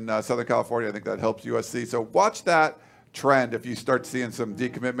talent in Southern California. I think that helps USC. So watch that trend if you start seeing some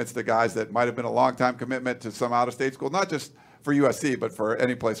decommitments to guys that might have been a long-time commitment to some out-of-state school, not just for USC, but for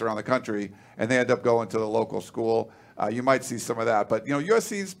any place around the country, and they end up going to the local school. You might see some of that. But,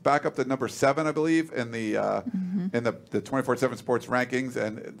 USC's back up to number 7, I believe, in the 24/7 Sports rankings,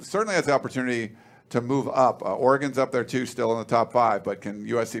 and certainly has the opportunity to move up. Oregon's up there, too, still in the top 5. But can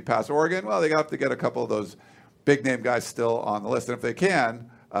USC pass Oregon? Well, they have to get a couple of those big-name guys still on the list. And if they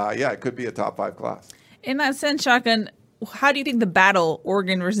can, it could be a top 5 class. In that sense, Shotgun, how do you think the battle,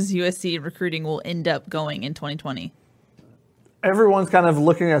 Oregon versus USC in recruiting, will end up going in 2020? Everyone's kind of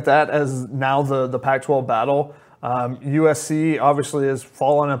looking at that as now the Pac-12 battle. USC obviously has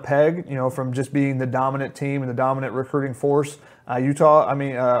fallen a peg, from just being the dominant team and the dominant recruiting force.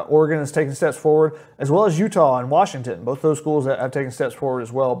 Oregon has taken steps forward, as well as Utah and Washington. Both those schools have taken steps forward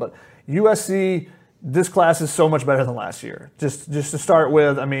as well. But USC, this class is so much better than last year. Just to start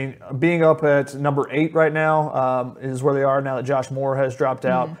with, being up at number 8 right now is where they are now that Josh Moore has dropped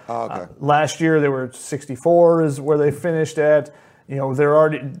out. Mm-hmm. Oh, okay. Last year they were 64 is where they finished at.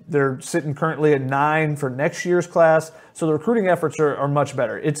 They're sitting currently at 9 for next year's class. So the recruiting efforts are much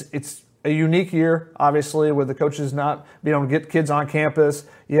better. It's a unique year, obviously, with the coaches not being able to get kids on campus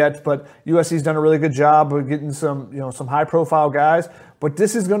yet, but USC's done a really good job of getting some high-profile guys. But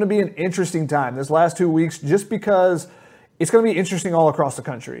this is going to be an interesting time, this last 2 weeks, just because it's going to be interesting all across the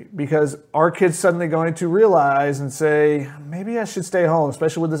country, because our kids suddenly going to realize and say, maybe I should stay home,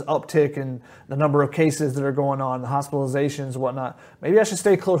 especially with this uptick in the number of cases that are going on, the hospitalizations and whatnot. Maybe I should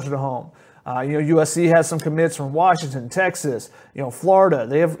stay closer to home. USC has some commits from Washington, Texas, Florida.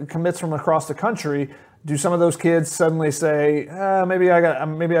 They have commits from across the country. do some of those kids suddenly say, maybe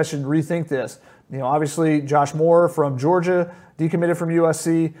I should rethink this? Obviously Josh Moore from Georgia decommitted from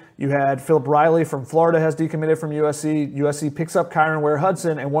USC. You had Philip Riley from Florida has decommitted from USC. USC picks up Kyron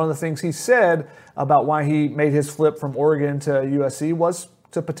Ware-Hudson, and one of the things he said about why he made his flip from Oregon to USC was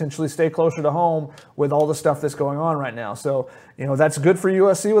to potentially stay closer to home with all the stuff that's going on right now. So, that's good for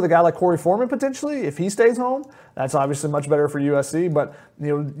USC with a guy like Corey Foreman potentially. If he stays home, that's obviously much better for USC. But,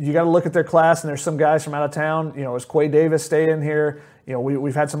 you got to look at their class, and there's some guys from out of town. Is Quay Davis staying here?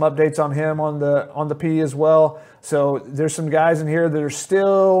 We've had some updates on him on the P as well. So there's some guys in here that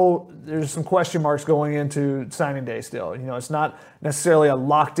are there's some question marks going into signing day still. It's not necessarily a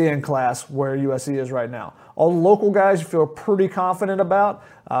locked-in class where USC is right now. All the local guys you feel pretty confident about,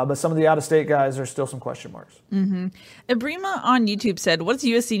 but some of the out-of-state guys, there's still some question marks. Mm-hmm. Ibrima on YouTube said, what does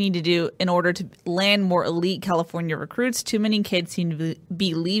USC need to do in order to land more elite California recruits? Too many kids seem to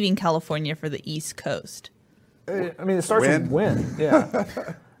be leaving California for the East Coast. It starts with win. Yeah.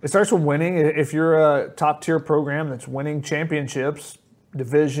 It starts with winning. If you're a top-tier program that's winning championships,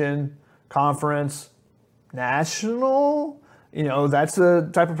 division, conference, national, that's the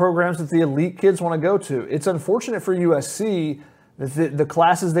type of programs that the elite kids want to go to. It's unfortunate for USC that the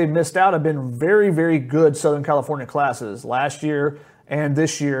classes they've missed out have been very, very good Southern California classes. Last year and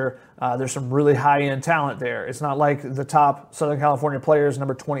this year, there's some really high-end talent there. It's not like the top Southern California players,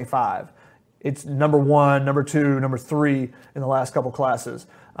 number 25. It's number 1, number 2, number 3 in the last couple classes.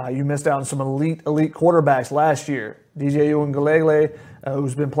 You missed out on some elite quarterbacks last year. DJ Uiagalelei,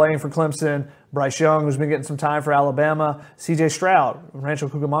 who's been playing for Clemson. Bryce Young, who's been getting some time for Alabama. CJ Stroud, Rancho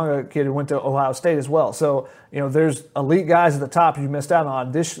Cucamonga kid who went to Ohio State as well. So, there's elite guys at the top you missed out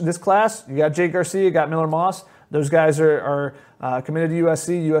on. This class, you got Jake Garcia, you got Miller Moss. Those guys are committed to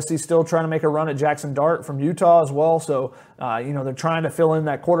USC. USC's still trying to make a run at Jackson Dart from Utah as well. So, they're trying to fill in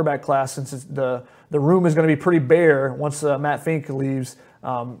that quarterback class since the room is going to be pretty bare once Matt Fink leaves,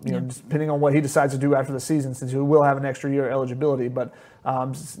 depending on what he decides to do after the season, since he will have an extra year eligibility. But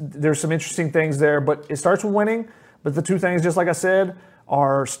there's some interesting things there. But it starts with winning. But the two things, just like I said,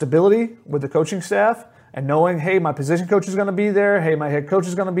 are stability with the coaching staff and knowing, hey, my position coach is going to be there. Hey, my head coach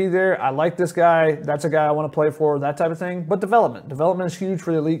is going to be there. I like this guy. That's a guy I want to play for, that type of thing. But development. Development is huge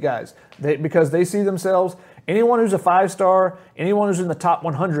for the elite guys because they see themselves, anyone who's a 5-star, anyone who's in the top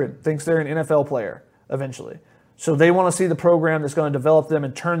 100 thinks they're an NFL player eventually. So they want to see the program that's going to develop them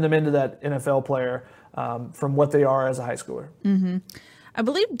and turn them into that NFL player from what they are as a high schooler. Mm-hmm. I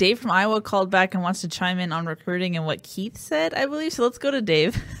believe Dave from Iowa called back and wants to chime in on recruiting and what Keith said, I believe. So let's go to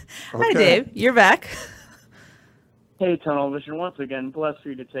Dave. Okay. Hi, Dave. You're back. Hey, Tunnel Vision. Once again, blessed for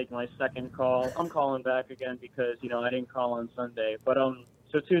you to take my second call. I'm calling back again because, I didn't call on Sunday. But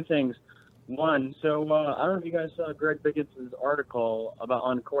so two things. One, I don't know if you guys saw Greg Biggins's article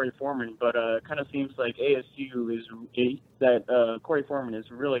on Corey Foreman, but it kind of seems like Corey Foreman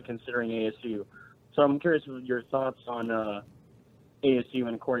is really considering ASU. So I'm curious with your thoughts on ASU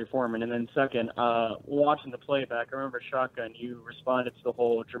and Corey Foreman. And then second, watching the playback, I remember Shotgun, you responded to the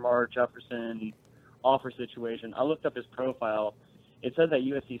whole Jamar Jefferson offer situation. I looked up his profile. It said that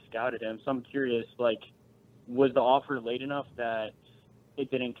USC scouted him. So I'm curious, was the offer late enough that it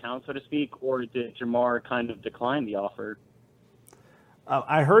didn't count, so to speak, or did Jamar kind of decline the offer?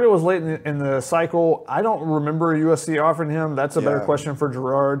 I heard it was late in the cycle. I don't remember USC offering him. That's a better question for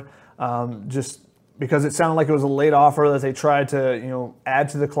Gerard, just because it sounded like it was a late offer that they tried to add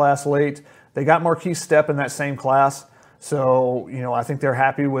to the class late. They got Marquise Stepp in that same class. So, I think they're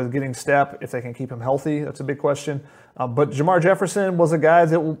happy with getting Stepp if they can keep him healthy. That's a big question. But Jamar Jefferson was a guy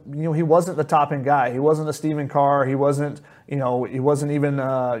that, he wasn't the top-end guy. He wasn't a Stephen Carr. He wasn't, he wasn't even,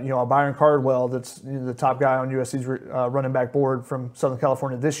 a Byron Cardwell that's the top guy on USC's running back board from Southern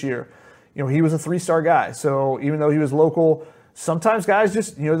California this year. He was a 3-star guy. So even though he was local, sometimes guys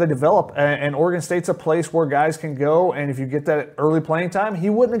just, they develop. And Oregon State's a place where guys can go. And if you get that early playing time, he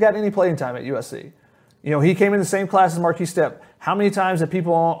wouldn't have got any playing time at USC. He came in the same class as Marquise Stepp. How many times have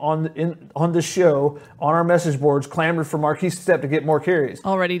people on this show, on our message boards, clamored for Marquise Stepp to get more carries?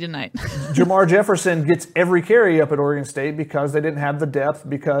 Already tonight. Jamar Jefferson gets every carry up at Oregon State because they didn't have the depth,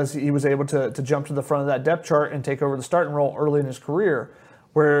 because he was able to jump to the front of that depth chart and take over the starting role early in his career.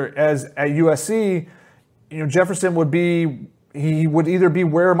 Whereas at USC, Jefferson would either be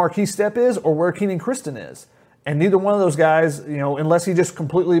where Marquise Stepp is or where Keenan Kristen is. And neither one of those guys, unless he just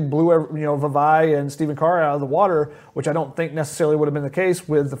completely blew, Vavae and Stephen Carr out of the water, which I don't think necessarily would have been the case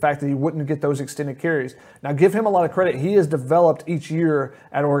with the fact that he wouldn't get those extended carries. Now, give him a lot of credit. He has developed each year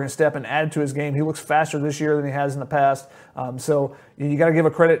at Oregon State and added to his game. He looks faster this year than he has in the past. So you got to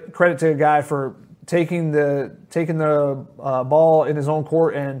give credit to a guy for taking the ball in his own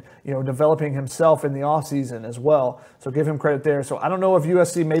court and developing himself in the offseason as well. So give him credit there. So I don't know if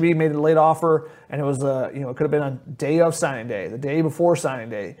USC maybe made a late offer and it was it could have been on day of signing day, the day before signing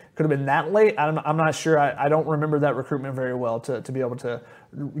day. Could have been that late. I'm not sure. I don't remember that recruitment very well to be able to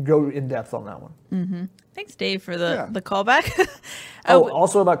go in depth on that one. Mm-hmm. Thanks, Dave, for the callback.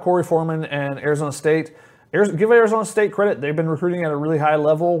 Also about Corey Foreman and Arizona State. Give Arizona State credit. They've been recruiting at a really high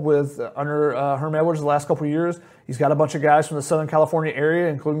level under Herm Edwards the last couple of years. He's got a bunch of guys from the Southern California area,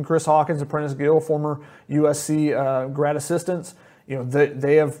 including Chris Hawkins and Prentice Gill, former USC grad assistants.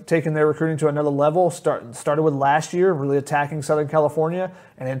 They have taken their recruiting to another level. Started with last year, really attacking Southern California,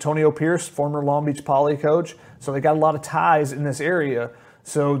 and Antonio Pierce, former Long Beach Poly coach. So they got a lot of ties in this area.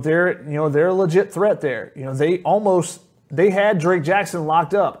 So they're a legit threat there. They had Drake Jackson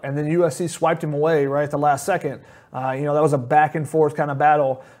locked up, and then USC swiped him away right at the last second. That was a back and forth kind of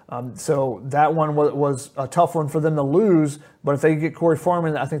battle. So that one was a tough one for them to lose. But if they get Corey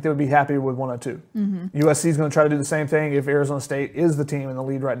Foreman, I think they would be happy with 1 or 2. Mm-hmm. USC is going to try to do the same thing if Arizona State is the team in the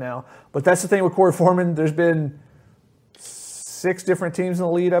lead right now. But that's the thing with Corey Foreman. There's been 6 different teams in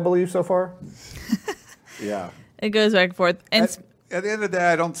the lead, I believe, so far. Yeah. It goes back and forth. And at the end of the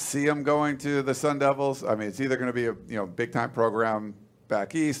day, I don't see him going to the Sun Devils. I mean, it's either going to be a big time program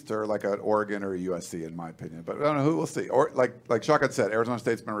back east or like an Oregon or a USC, in my opinion. But I don't know who we'll see. Or like Shotgun said, Arizona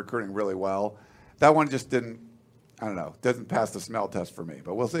State's been recruiting really well. That one just didn't pass the smell test for me.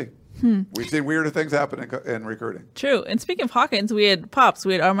 But we'll see. We've seen weirder things happen in recruiting. True. And speaking of Hawkins, we had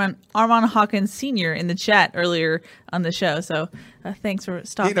Armand Hawkins Sr. in the chat earlier on the show. So thanks for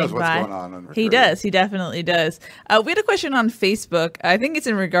stopping by. He knows what's going on in recruiting. He does. He definitely does. We had a question on Facebook. I think it's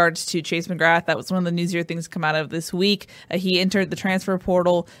in regards to Chase McGrath. That was one of the newsier things to come out of this week. He entered the transfer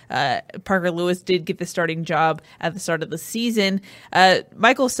portal. Parker Lewis did get the starting job at the start of the season.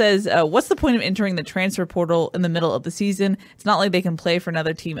 Michael says, what's the point of entering the transfer portal in the middle of the season? It's not like they can play for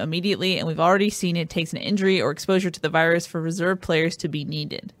another team immediately, and we've already seen it takes an injury or exposure to the virus for reserve players to be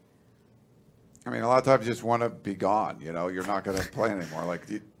needed. I mean, a lot of times you just want to be gone. You're not going to play anymore. Like,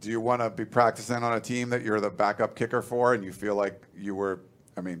 do you want to be practicing on a team that you're the backup kicker for, and you feel like you were?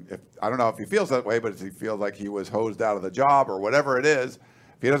 I mean, I don't know if he feels that way, but if he feels like he was hosed out of the job or whatever it is,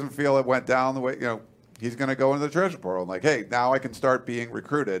 if he doesn't feel it went down the way, he's going to go into the transfer portal and like, hey, now I can start being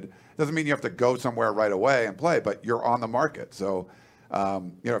recruited. Doesn't mean you have to go somewhere right away and play, but you're on the market. So,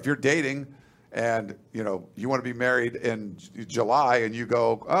 if you're dating and, you want to be married in July and you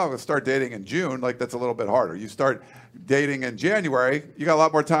go, oh, let's start dating in June, like that's a little bit harder. You start dating in January, you got a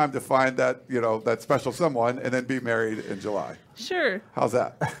lot more time to find that, that special someone and then be married in July. Sure. How's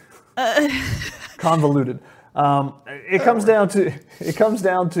that? Convoluted. It comes down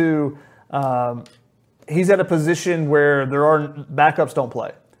to he's at a position where backups don't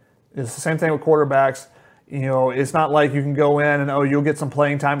play. It's the same thing with quarterbacks. It's not like you can go in and, you'll get some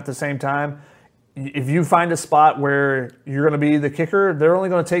playing time at the same time. If you find a spot where you're going to be the kicker, they're only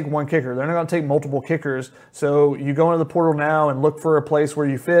going to take one kicker. They're not going to take multiple kickers. So you go into the portal now and look for a place where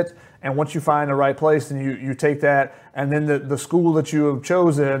you fit. And once you find the right place, then you take that. And then the school that you have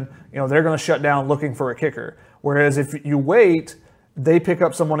chosen, they're going to shut down looking for a kicker. Whereas if you wait, they pick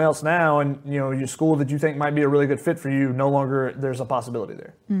up someone else now, and your school that you think might be a really good fit for you, no longer there's a possibility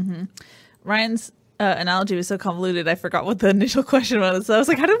there. Mm-hmm. Ryan's analogy was so convoluted, I forgot what the initial question was. So I was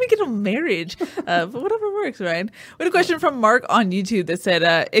like, how did we get a marriage? But whatever works, Ryan. We had a question from Mark on YouTube that said,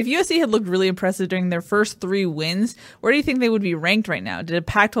 if USC had looked really impressive during their first 3 wins, where do you think they would be ranked right now? Did a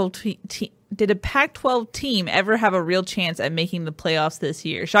Pac-12 team ever have a real chance at making the playoffs this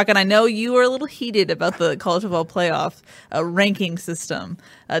year? Shotgun, I know you were a little heated about the college football playoff ranking system.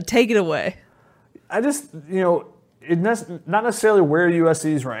 Take it away. I just, it's not necessarily where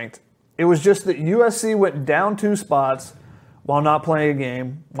USC is ranked. It was just that USC went down 2 spots while not playing a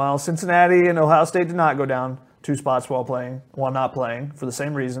game, while Cincinnati and Ohio State did not go down 2 spots while not playing for the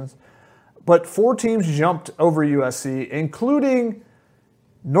same reasons. But 4 teams jumped over USC, including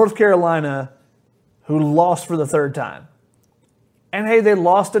North Carolina, who lost for the 3rd time. And hey, they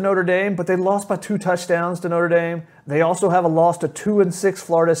lost to Notre Dame, but they lost by 2 touchdowns to Notre Dame. They also have a loss to 2-6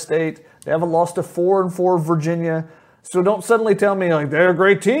 Florida State. They have a loss to 4-4 Virginia. So don't suddenly tell me like they're a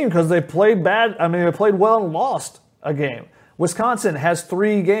great team because they played bad. I mean, they played well and lost a game. Wisconsin has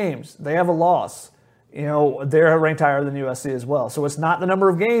 3 games. They have a loss. They're ranked higher than USC as well. So it's not the number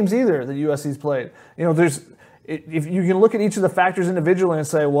of games either that USC's played. If you can look at each of the factors individually and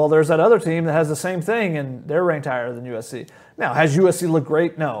say, well, there's that other team that has the same thing and they're ranked higher than USC. Now, has USC looked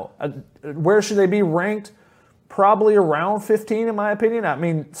great? No. Where should they be ranked? Probably around 15, in my opinion. I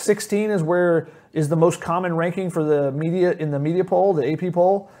mean, 16 is the most common ranking for the media in the media poll, the AP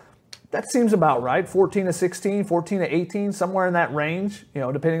poll. That seems about right. 14 to 16, 14 to 18, somewhere in that range,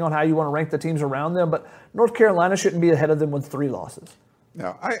 depending on how you want to rank the teams around them. But North Carolina shouldn't be ahead of them with 3 losses.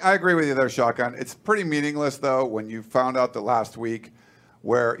 No, I agree with you there, Shotgun. It's pretty meaningless, though, when you found out the last week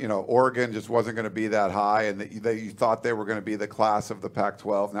where, Oregon just wasn't going to be that high and that you thought they were going to be the class of the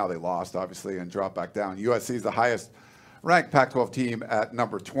Pac-12. Now they lost, obviously, and dropped back down. USC is the highest ranked Pac-12 team at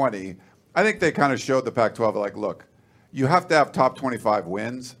number 20. I think they kind of showed the Pac-12, like, look, you have to have top 25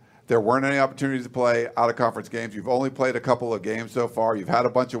 wins. There weren't any opportunities to play out-of-conference games. You've only played a couple of games so far. You've had a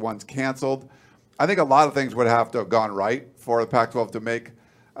bunch of ones canceled. I think a lot of things would have to have gone right for the Pac-12 to make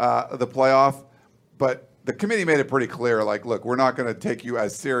the playoff. But the committee made it pretty clear, like, look, we're not going to take you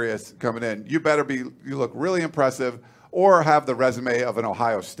as serious coming in. You look really impressive or have the resume of an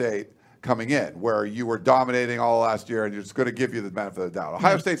Ohio State coming in where you were dominating all last year and you're just going to give you the benefit of the doubt.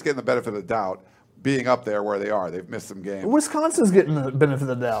 Ohio State's getting the benefit of the doubt being up there where they are. They've missed some games. Wisconsin's getting the benefit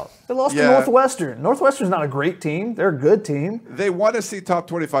of the doubt. They lost to Northwestern. Northwestern's not a great team. They're a good team. They want to see top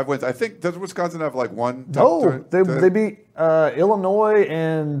 25 wins. I think, does Wisconsin have like one? No, they beat Illinois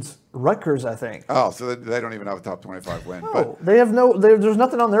and Rutgers, I think. Oh, so they don't even have a top 25 win. No, but they have there's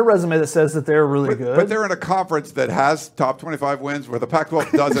nothing on their resume that says that they're really good. But they're in a conference that has top 25 wins where the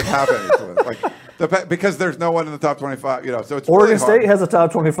Pac-12 doesn't have any. Because there's no one in the top 25, so it's Oregon really hard. State has a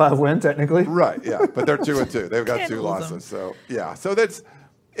top 25 win, technically. Right, yeah, but they're 2-2. They've got 2 losses. So, yeah. So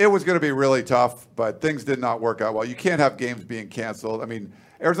it was going to be really tough, but things did not work out well. You can't have games being canceled. I mean,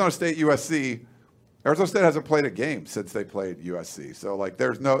 Arizona State, USC, Arizona State hasn't played a game since they played USC. So,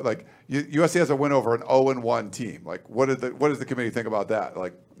 there's no, USC has a win over an 0-1 team. What does the committee think about that?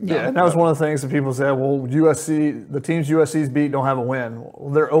 Yeah, and that was one of the things that people said, well, the teams USC's beat don't have a win.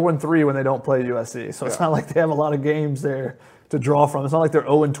 Well, they're 0-3 when they don't play USC. So it's not like they have a lot of games there to draw from. It's not like they're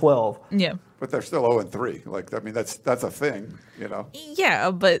 0-12. Yeah. But they're still 0-3. That's a thing,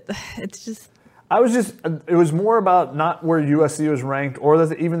 Yeah, but it's just... It was more about not where USC was ranked or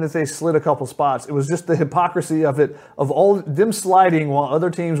that even if they slid a couple spots. It was just the hypocrisy of it, of all them sliding while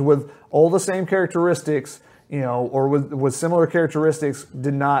other teams with all the same characteristics, or with similar characteristics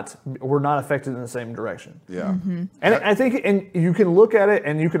were not affected in the same direction. Yeah. Mm-hmm. And I think you can look at it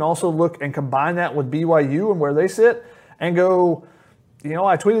and you can also look and combine that with BYU and where they sit and go,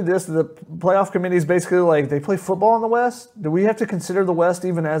 I tweeted this, the playoff committee is basically like, they play football in the West. Do we have to consider the West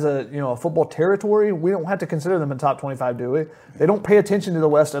even as a football territory? We don't have to consider them in top 25, do we? They don't pay attention to the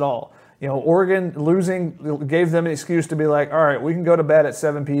West at all. Oregon losing gave them an excuse to be like, all right, we can go to bed at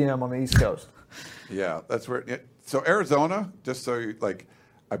 7 p.m. on the East Coast. Yeah, that's where. So Arizona, just so you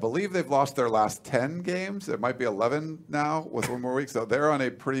I believe they've lost their last 10 games. It might be 11 now with one more week. So they're on a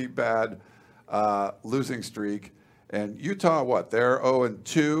pretty bad losing streak. And Utah, they're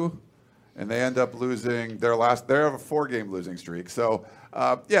 0-2, and they end up losing their last. They have a 4-game losing streak. So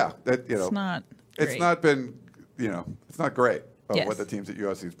it's not. It's not been it's not great what the teams at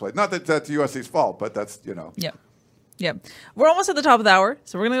USC's played. Not that that's USC's fault, but that's Yeah. Yeah. We're almost at the top of the hour,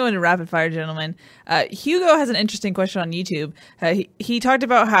 so we're going to go into rapid fire, gentlemen. Hugo has an interesting question on YouTube. He talked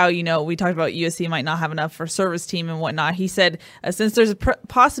about how, we talked about USC might not have enough for service team and whatnot. He said, since there's a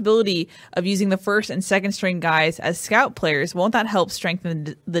possibility of using the first and second string guys as scout players, won't that help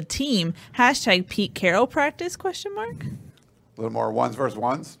strengthen the team? # Pete Carroll practice, ? A little more ones versus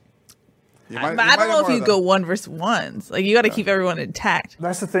ones. I don't know if you go 1 versus 1s. You got to keep everyone intact.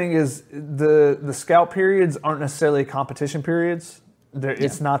 That's the thing is the scout periods aren't necessarily competition periods.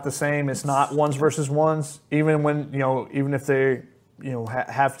 It's not the same. It's not 1s versus 1s. Even when even if they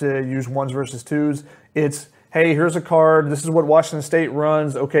have to use 1s versus 2s, it's hey, here's a card. This is what Washington State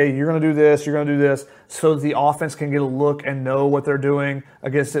runs. Okay, you're going to do this. You're going to do this, so that the offense can get a look and know what they're doing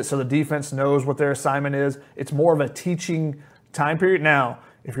against it. So the defense knows what their assignment is. It's more of a teaching time period now.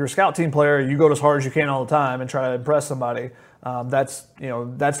 If you're a scout team player, you go as hard as you can all the time and try to impress somebody. That's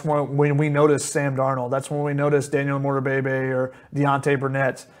when we noticed Sam Darnold. That's when we noticed Daniel Mortabebe or Deontay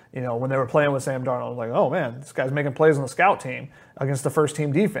Burnett. When they were playing with Sam Darnold, like, oh man, this guy's making plays on the scout team against the first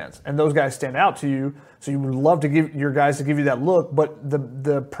team defense, and those guys stand out to you. So you would love to give your guys to give you that look, but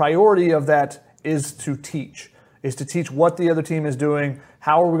the priority of that is to teach what the other team is doing.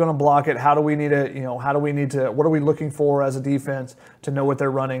 How are we going to block it? How do we need to, what are we looking for as a defense to know what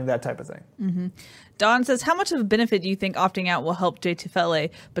they're running, that type of thing. Mm-hmm. Don says, how much of a benefit do you think opting out will help Jay Tufele?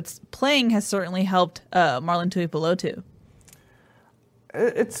 But playing has certainly helped Marlon Tuipulotu.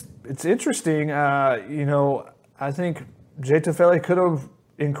 It's interesting. I think Jay Tufele could have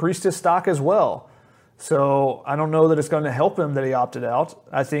increased his stock as well. So I don't know that it's going to help him that he opted out.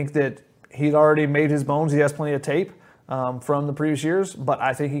 I think that he'd already made his bones. He has plenty of tape from the previous years, but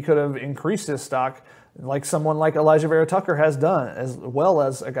I think he could have increased his stock like someone like Elijah Vera Tucker has done, as well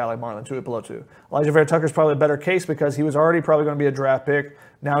as a guy like Marlon Tuipulotu. Elijah Vera Tucker is probably a better case because he was already probably going to be a draft pick.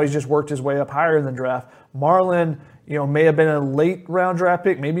 Now he's just worked his way up higher in the draft. Marlon, may have been a late round draft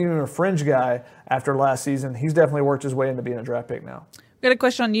pick, maybe even a fringe guy after last season. He's definitely worked his way into being a draft pick now. We got a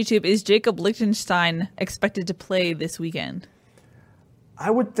question on YouTube. Is Jacob Lichtenstein expected to play this weekend? I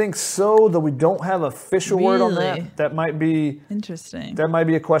would think so, though we don't have official word on that. That might be interesting. That might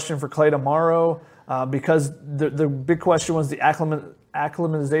be a question for Clay tomorrow, because the big question was the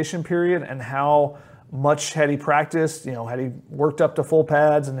acclimatization period and how much had he practiced. Had he worked up to full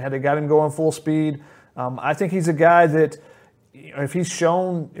pads and had they got him going full speed. I think he's a guy that, if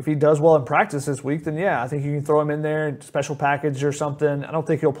he does well in practice this week, then yeah, I think you can throw him in there, special package or something. I don't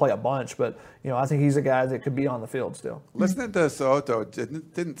think he'll play a bunch, but I think he's a guy that could be on the field still. Listening to Soto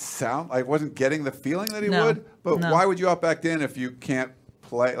didn't sound like, I wasn't getting the feeling that he would. But why would you opt back in if you can't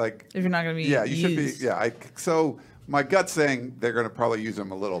play? Like, if you're not going to be you should be. Yeah, so my gut's saying they're going to probably use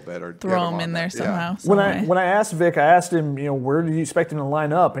him a little bit or throw him in there somehow. Yeah. When I asked Vic, I asked him, where do you expect him to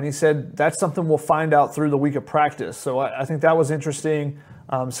line up? And he said that's something we'll find out through the week of practice. So I think that was interesting.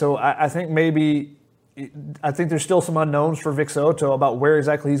 So I think there's still some unknowns for Vic Soto about where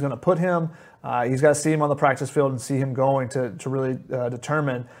exactly he's going to put him. He's got to see him on the practice field and see him going to really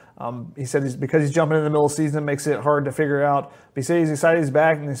determine. He said because he's jumping in the middle of the season, it makes it hard to figure out. But he said he's excited he's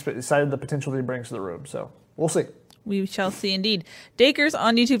back and he's excited the potential that he brings to the room. So we'll see. We shall see indeed. Dakers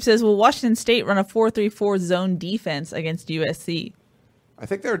on YouTube says, will Washington State run a 4-3-4 zone defense against USC? I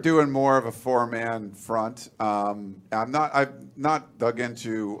think they're doing more of a four-man front. I've not dug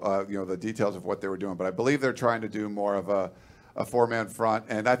into the details of what they were doing, but I believe they're trying to do more of a four-man front,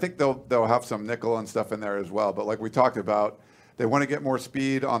 and I think they'll have some nickel and stuff in there as well. But like we talked about, they want to get more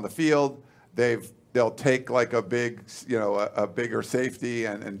speed on the field. They'll take like a bigger safety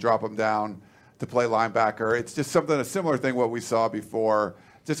and drop them down to play linebacker. It's just a similar thing what we saw before,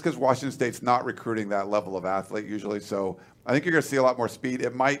 just because Washington State's not recruiting that level of athlete usually. So I think you're going to see a lot more speed.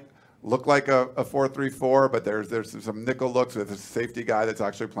 It might look like a 4-3-4, but there's some nickel looks with a safety guy that's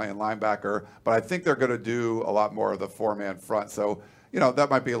actually playing linebacker. But I think they're going to do a lot more of the four-man front. So, that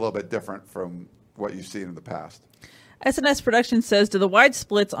might be a little bit different from what you've seen in the past. SNS Production says, do the wide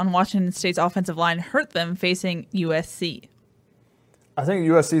splits on Washington State's offensive line hurt them facing USC? I think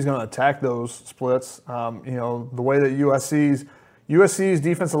USC is going to attack those splits. The way that USC's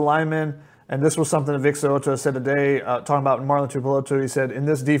defensive linemen, and this was something that Vic Soto said today, talking about Marlon Tuipulotu. He said, in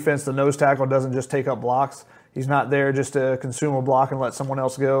this defense, the nose tackle doesn't just take up blocks. He's not there just to consume a block and let someone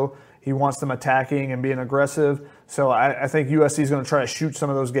else go. He wants them attacking and being aggressive. So I think USC is going to try to shoot some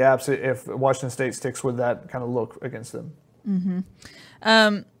of those gaps if Washington State sticks with that kind of look against them.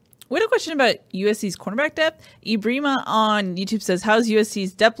 Mm-hmm. We had a question about USC's cornerback depth. Ibrima on YouTube says, how's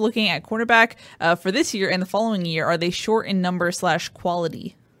USC's depth looking at cornerback for this year and the following year? Are they short in number /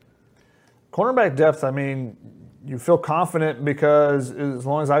 quality? Cornerback depth, you feel confident because as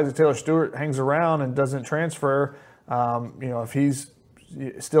long as Isaac Taylor Stewart hangs around and doesn't transfer, if he's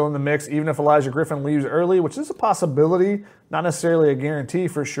still in the mix, even if Elijah Griffin leaves early, which is a possibility, not necessarily a guarantee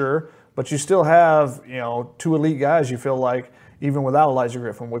for sure, but you still have, two elite guys you feel like, even without Elijah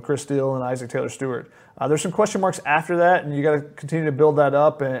Griffin, with Chris Steele and Isaac Taylor Stewart. There's some question marks after that, and you got to continue to build that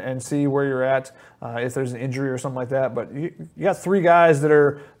up and see where you're at if there's an injury or something like that. But you got three guys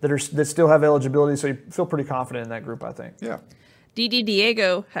that still have eligibility, so you feel pretty confident in that group, I think. Yeah. DD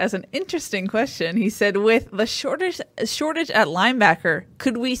Diego has an interesting question. He said, with the shortage at linebacker,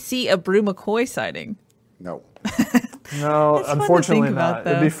 could we see a Brew McCoy sighting? No. No, unfortunately not.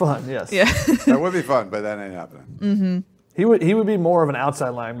 It'd be fun, yes. Yeah. That would be fun, but that ain't happening. Mm-hmm. He would be more of an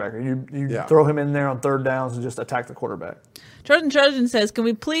outside linebacker. You throw him in there on third downs and just attack the quarterback. Trojan says, can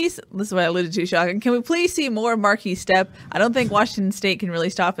we please, this is what I alluded to, Shotgun, can we please see more Marquis Stepp? I don't think Washington State can really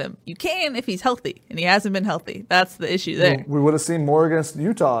stop him. You can if he's healthy, and he hasn't been healthy. That's the issue there. We would have seen more against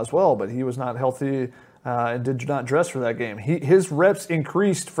Utah as well, but he was not healthy and did not dress for that game. His reps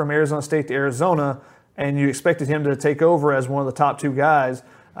increased from Arizona State to Arizona, and you expected him to take over as one of the top two guys.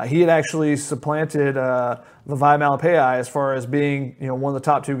 He had actually supplanted Levi Malapei as far as being one of the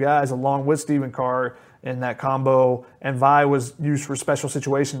top two guys along with Stephen Carr in that combo. And Vi was used for special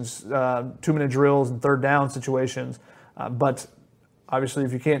situations, 2-minute drills and third down situations. But obviously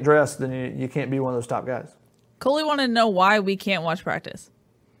if you can't dress, then you can't be one of those top guys. Coley wanted to know why we can't watch practice.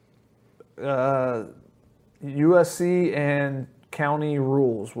 USC and county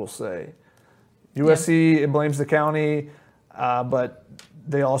rules, we'll say. USC it blames the county, but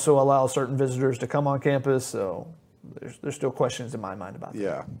they also allow certain visitors to come on campus, so there's still questions in my mind about that.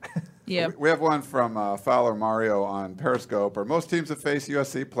 Yeah. Yeah. We have one from Fowler Mario on Periscope. Are most teams that face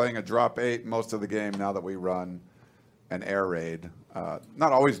USC playing a drop 8 most of the game now that we run an air raid?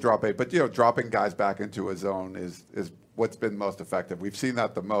 Not always drop 8, but dropping guys back into a zone is what's been most effective. We've seen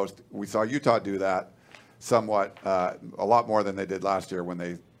that the most. We saw Utah do that somewhat, a lot more than they did last year when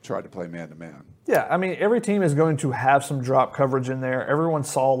they tried to play man-to-man. Yeah, I mean, every team is going to have some drop coverage in there. Everyone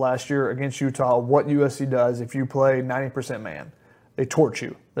saw last year against Utah what USC does if you play 90% man. They torch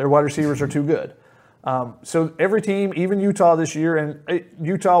you. Their wide receivers are too good. So every team, even Utah this year, and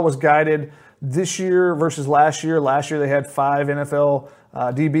Utah was guided this year versus last year. Last year they had 5 NFL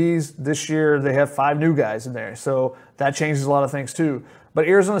DBs. This year they have 5 new guys in there. So that changes a lot of things too. But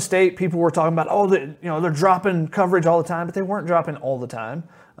Arizona State, people were talking about, they're dropping coverage all the time, but they weren't dropping all the time.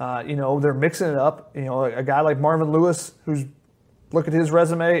 They're mixing it up. A guy like Marvin Lewis, who's look at his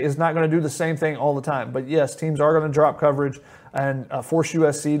resume, is not going to do the same thing all the time. But yes, teams are going to drop coverage and force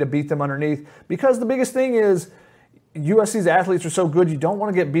USC to beat them underneath. Because the biggest thing is USC's athletes are so good, you don't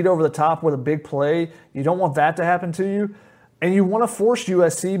want to get beat over the top with a big play. You don't want that to happen to you. And you want to force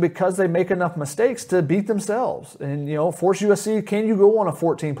USC because they make enough mistakes to beat themselves. And, force USC, can you go on a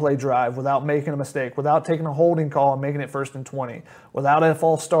 14-play drive without making a mistake, without taking a holding call and making it 1st and 20, without a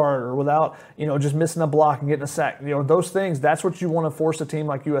false start, or without, just missing a block and getting a sack? Those things, that's what you want to force a team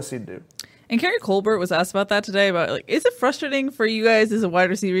like USC to do. And Kerry Colbert was asked about that today, about is it frustrating for you guys as a wide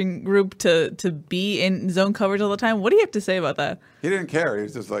receiving group to be in zone coverage all the time? What do you have to say about that? He didn't care. He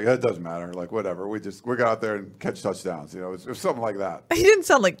was just like, it doesn't matter. Like, whatever. We go out there and catch touchdowns. It was something like that. He didn't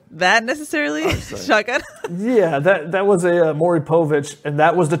sound like that necessarily. Shotgun. Yeah, that was a Maury Povich, and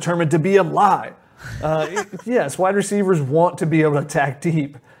that was determined to be a lie. Yes, wide receivers want to be able to attack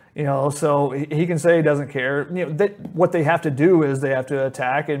deep. So he can say he doesn't care. What they have to do is they have to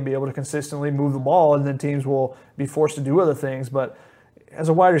attack and be able to consistently move the ball, and then teams will be forced to do other things. But as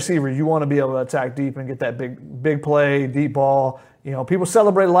a wide receiver, you want to be able to attack deep and get that big play, deep ball. People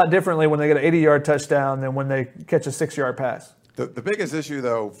celebrate a lot differently when they get an 80-yard touchdown than when they catch a 6-yard pass. The biggest issue,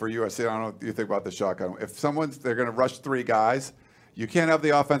 though, for USC, I don't know what you think about the shotgun. If they're going to rush 3 guys, you can't have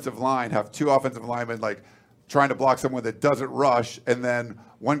the offensive line have 2 offensive linemen trying to block someone that doesn't rush, and then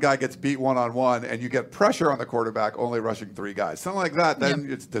one guy gets beat one-on-one, and you get pressure on the quarterback only rushing 3 guys. Something like that, then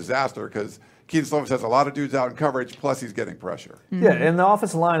it's disaster because Keaton Slovis has a lot of dudes out in coverage, plus he's getting pressure. Mm-hmm. Yeah, and the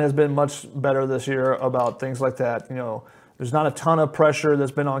offensive line has been much better this year about things like that. There's not a ton of pressure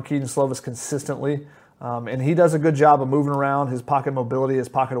that's been on Keaton Slovis consistently. And he does a good job of moving around. His pocket mobility, his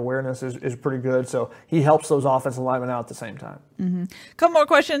pocket awareness is pretty good. So he helps those offensive linemen out at the same time. Mm-hmm. Couple more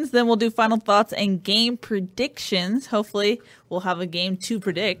questions, then we'll do final thoughts and game predictions. Hopefully we'll have a game to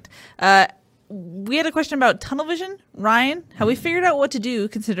predict. We had a question about tunnel vision. Ryan, have we figured out what to do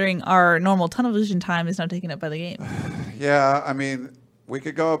considering our normal tunnel vision time is now taken up by the game? Yeah, I mean, we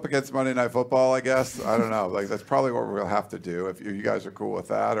could go up against Monday Night Football, I guess. I don't know. That's probably what we'll have to do if you guys are cool with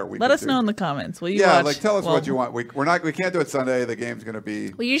that. Or let us know in the comments. Will you watch? Tell us what you want. We can't do it Sunday. The game's going to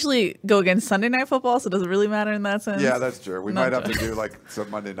be. We usually go against Sunday Night Football, so does it really matter in that sense? Yeah, that's true. We might have to do some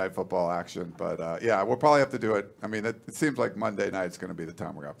Monday Night Football action, but we'll probably have to do it. I mean, it seems like Monday night's going to be the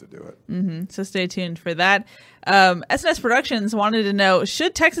time we're going to have to do it. Mm-hmm. So stay tuned for that. SNS Productions wanted to know,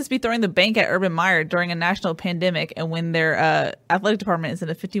 should Texas be throwing the bank at Urban Meyer during a national pandemic and when their athletic department is in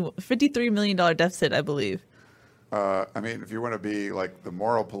a $53 million deficit, I believe? I mean, if you want to be like the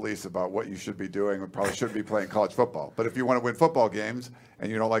moral police about what you should be doing, we probably shouldn't be playing college football. But if you want to win football games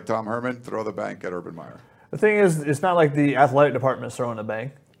and you don't like Tom Herman, throw the bank at Urban Meyer. The thing is, it's not like the athletic department is throwing the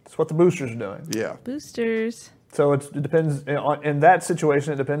bank. It's what the boosters are doing. Yeah. Boosters. So it depends. In that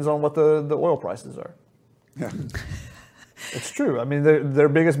situation, it depends on what the oil prices are. Yeah. It's true. I mean, their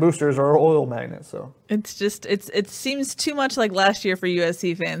biggest boosters are oil magnets. So it's just it seems too much like last year for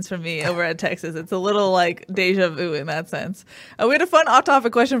USC fans for me over at Texas. It's a little like deja vu in that sense. We had a fun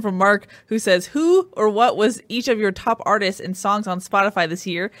off-topic question from Mark, who says, "Who or what was each of your top artists and songs on Spotify this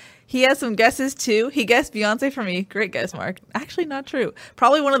year?" He has some guesses too. He guessed Beyonce for me. Great guess, Mark. Actually, not true.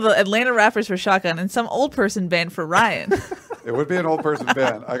 Probably one of the Atlanta rappers for Shotgun and some old person band for Ryan. It would be an old person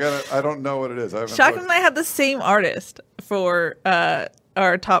band. I don't know what it is. Shotgun and I had the same artist for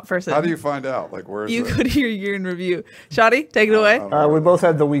our top person. How do you find out? Where is you it? go to your year in review. Shotty, take it away. We both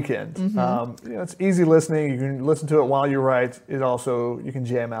had The Weeknd. Mm-hmm. It's easy listening. You can listen to it while you write. You can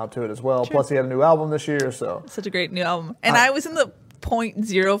jam out to it as well. True. Plus, he had a new album this year. So such a great new album. And I was in the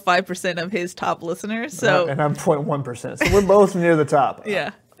 0.05% of his top listeners. So and I'm 0.1%. So we're both near the top.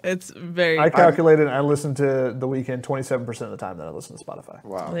 Yeah. It's very. I calculated. I listened to The Weeknd 27% of the time that I listen to Spotify.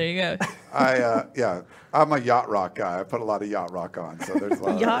 Wow. There you go. I'm a yacht rock guy. I put a lot of yacht rock on, so there's a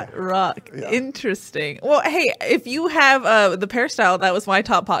lot Yacht rock. Yeah. Interesting. Well, hey, if you have the Peristyle, that was my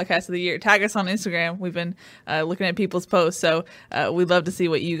top podcast of the year. Tag us on Instagram. We've been looking at people's posts, so we'd love to see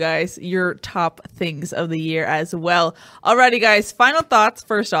what your top things of the year as well. Alrighty, guys. Final thoughts.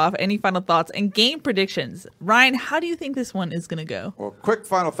 First off, any final thoughts and game predictions? Ryan, how do you think this one is going to go? Well, quick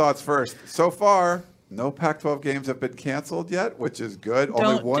final thoughts first. So far, no Pac-12 games have been canceled yet, which is good.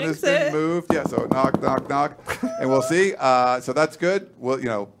 Only one has been moved. Yeah, so knock, knock, knock. And we'll see. So that's good.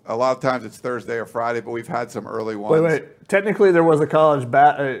 Well, a lot of times it's Thursday or Friday, but we've had some early ones. Wait. Technically, there was a college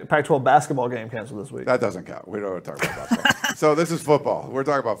Pac-12 basketball game canceled this week. That doesn't count. We don't want to talk about basketball. So this is football. We're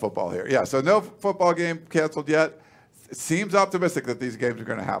talking about football here. Yeah, so no football game canceled yet. It seems optimistic that these games are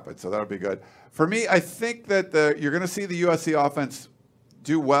going to happen, so that'll be good. For me, I think that you're going to see the USC offense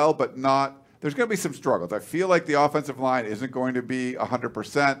do well, but not. There's going to be some struggles. I feel like the offensive line isn't going to be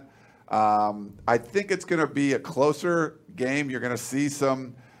 100%. I think it's going to be a closer game. You're going to see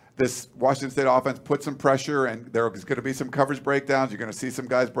this Washington State offense put some pressure, and there's going to be some coverage breakdowns. You're going to see some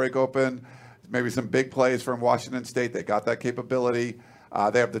guys break open, maybe some big plays from Washington State. They got that capability.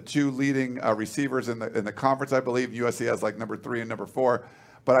 They have the two leading receivers in the conference, I believe. USC has like number 3 and number 4.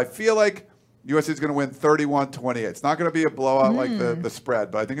 But I feel like USC is going to win 31-28. It's not going to be a blowout like the spread,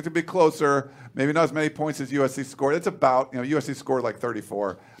 but I think it's going to be closer. Maybe not as many points as USC scored. It's about, USC scored like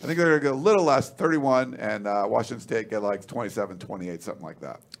 34. I think they're going to get a little less, 31, and Washington State get like 27-28, something like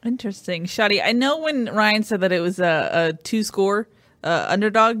that. Interesting. Shadi, I know when Ryan said that it was a 2-score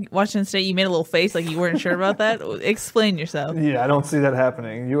underdog, Washington State, you made a little face like you weren't sure about that. Explain yourself. Yeah, I don't see that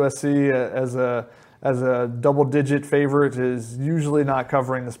happening. USC as a double-digit favorite is usually not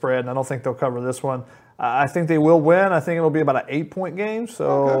covering the spread, and I don't think they'll cover this one. I think they will win. I think it'll be about an 8-point game,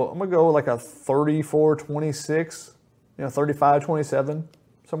 so I'm going to go like a 34-26, 35-27,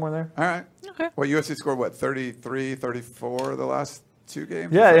 somewhere there. All right. Okay. Well, USC scored, 33, 34 the last 2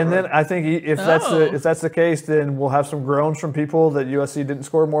 games? Yeah, and then I think if that's the case, then we'll have some groans from people that USC didn't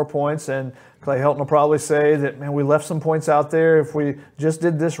score more points, and Clay Helton will probably say that, man, we left some points out there. If we just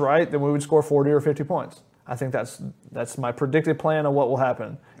did this right, then we would score 40 or 50 points. I think that's my predicted plan of what will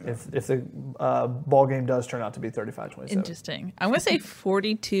happen if the ball game does turn out to be 35-27. Interesting. I'm going to say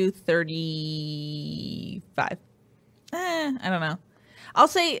 42-35. I don't know. I'll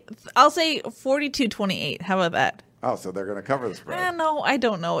say 42-28. How about that? Oh, so they're going to cover the spread. No, I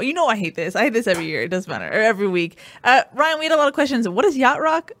don't know. I hate this. I hate this every year. It doesn't matter. Or every week. Ryan, we had a lot of questions. What is yacht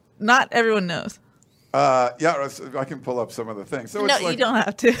rock? Not everyone knows. Yeah, I can pull up some of the things. So no, it's like, you don't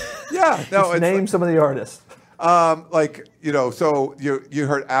have to. Yeah, no. Just name some of the artists. So you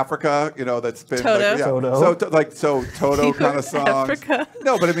heard Africa, that's been Toto. So Toto kind of songs. Africa.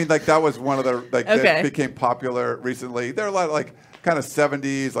 No, but I mean, that was one of the Okay. that became popular recently. There are a lot of kind of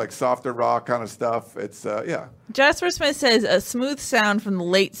 70s, softer rock kind of stuff. It's Jasper Smith says a smooth sound from the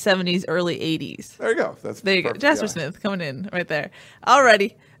late 70s, early 80s. There you go. There you go. Jasper Smith coming in right there.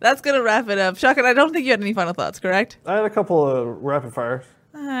 Alrighty. That's going to wrap it up. Shotgun, I don't think you had any final thoughts, correct? I had a couple of rapid fires.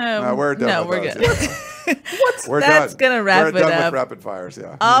 No, we're done. No, with we're those. good. We're That's done. going to wrap we're it done up. with rapid fires,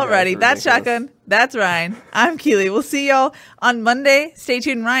 yeah. Alrighty. That's Shotgun. That's Ryan. I'm Keely. We'll see y'all on Monday. Stay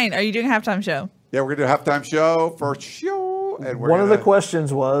tuned. Ryan, are you doing a halftime show? Yeah, we're going to do a halftime show for show. And One of the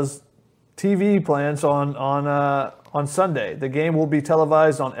questions was TV plans on Sunday. The game will be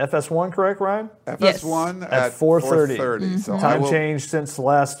televised on FS1, correct, Ryan? FS1 at 4:30. 4:30. So time changed since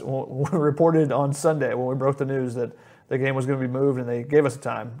last we reported on Sunday when we broke the news that the game was going to be moved, and they gave us a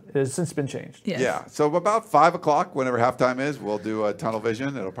time. It has since been changed. Yes. Yeah. So about 5 o'clock, whenever halftime is, we'll do a tunnel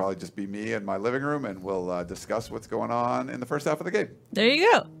vision. It'll probably just be me in my living room, and we'll discuss what's going on in the first half of the game. There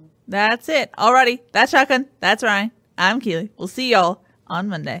you go. That's it. Alrighty. That's Shotgun. That's Ryan. I'm Keely. We'll see y'all on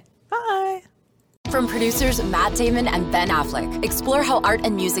Monday. Bye. From producers Matt Damon and Ben Affleck, explore how art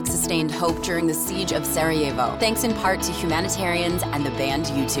and music sustained hope during the siege of Sarajevo, thanks in part to humanitarians and the band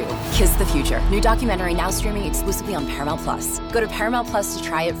U2. Kiss the Future. New documentary now streaming exclusively on Paramount+. Go to Paramount+ to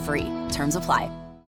try it free. Terms apply.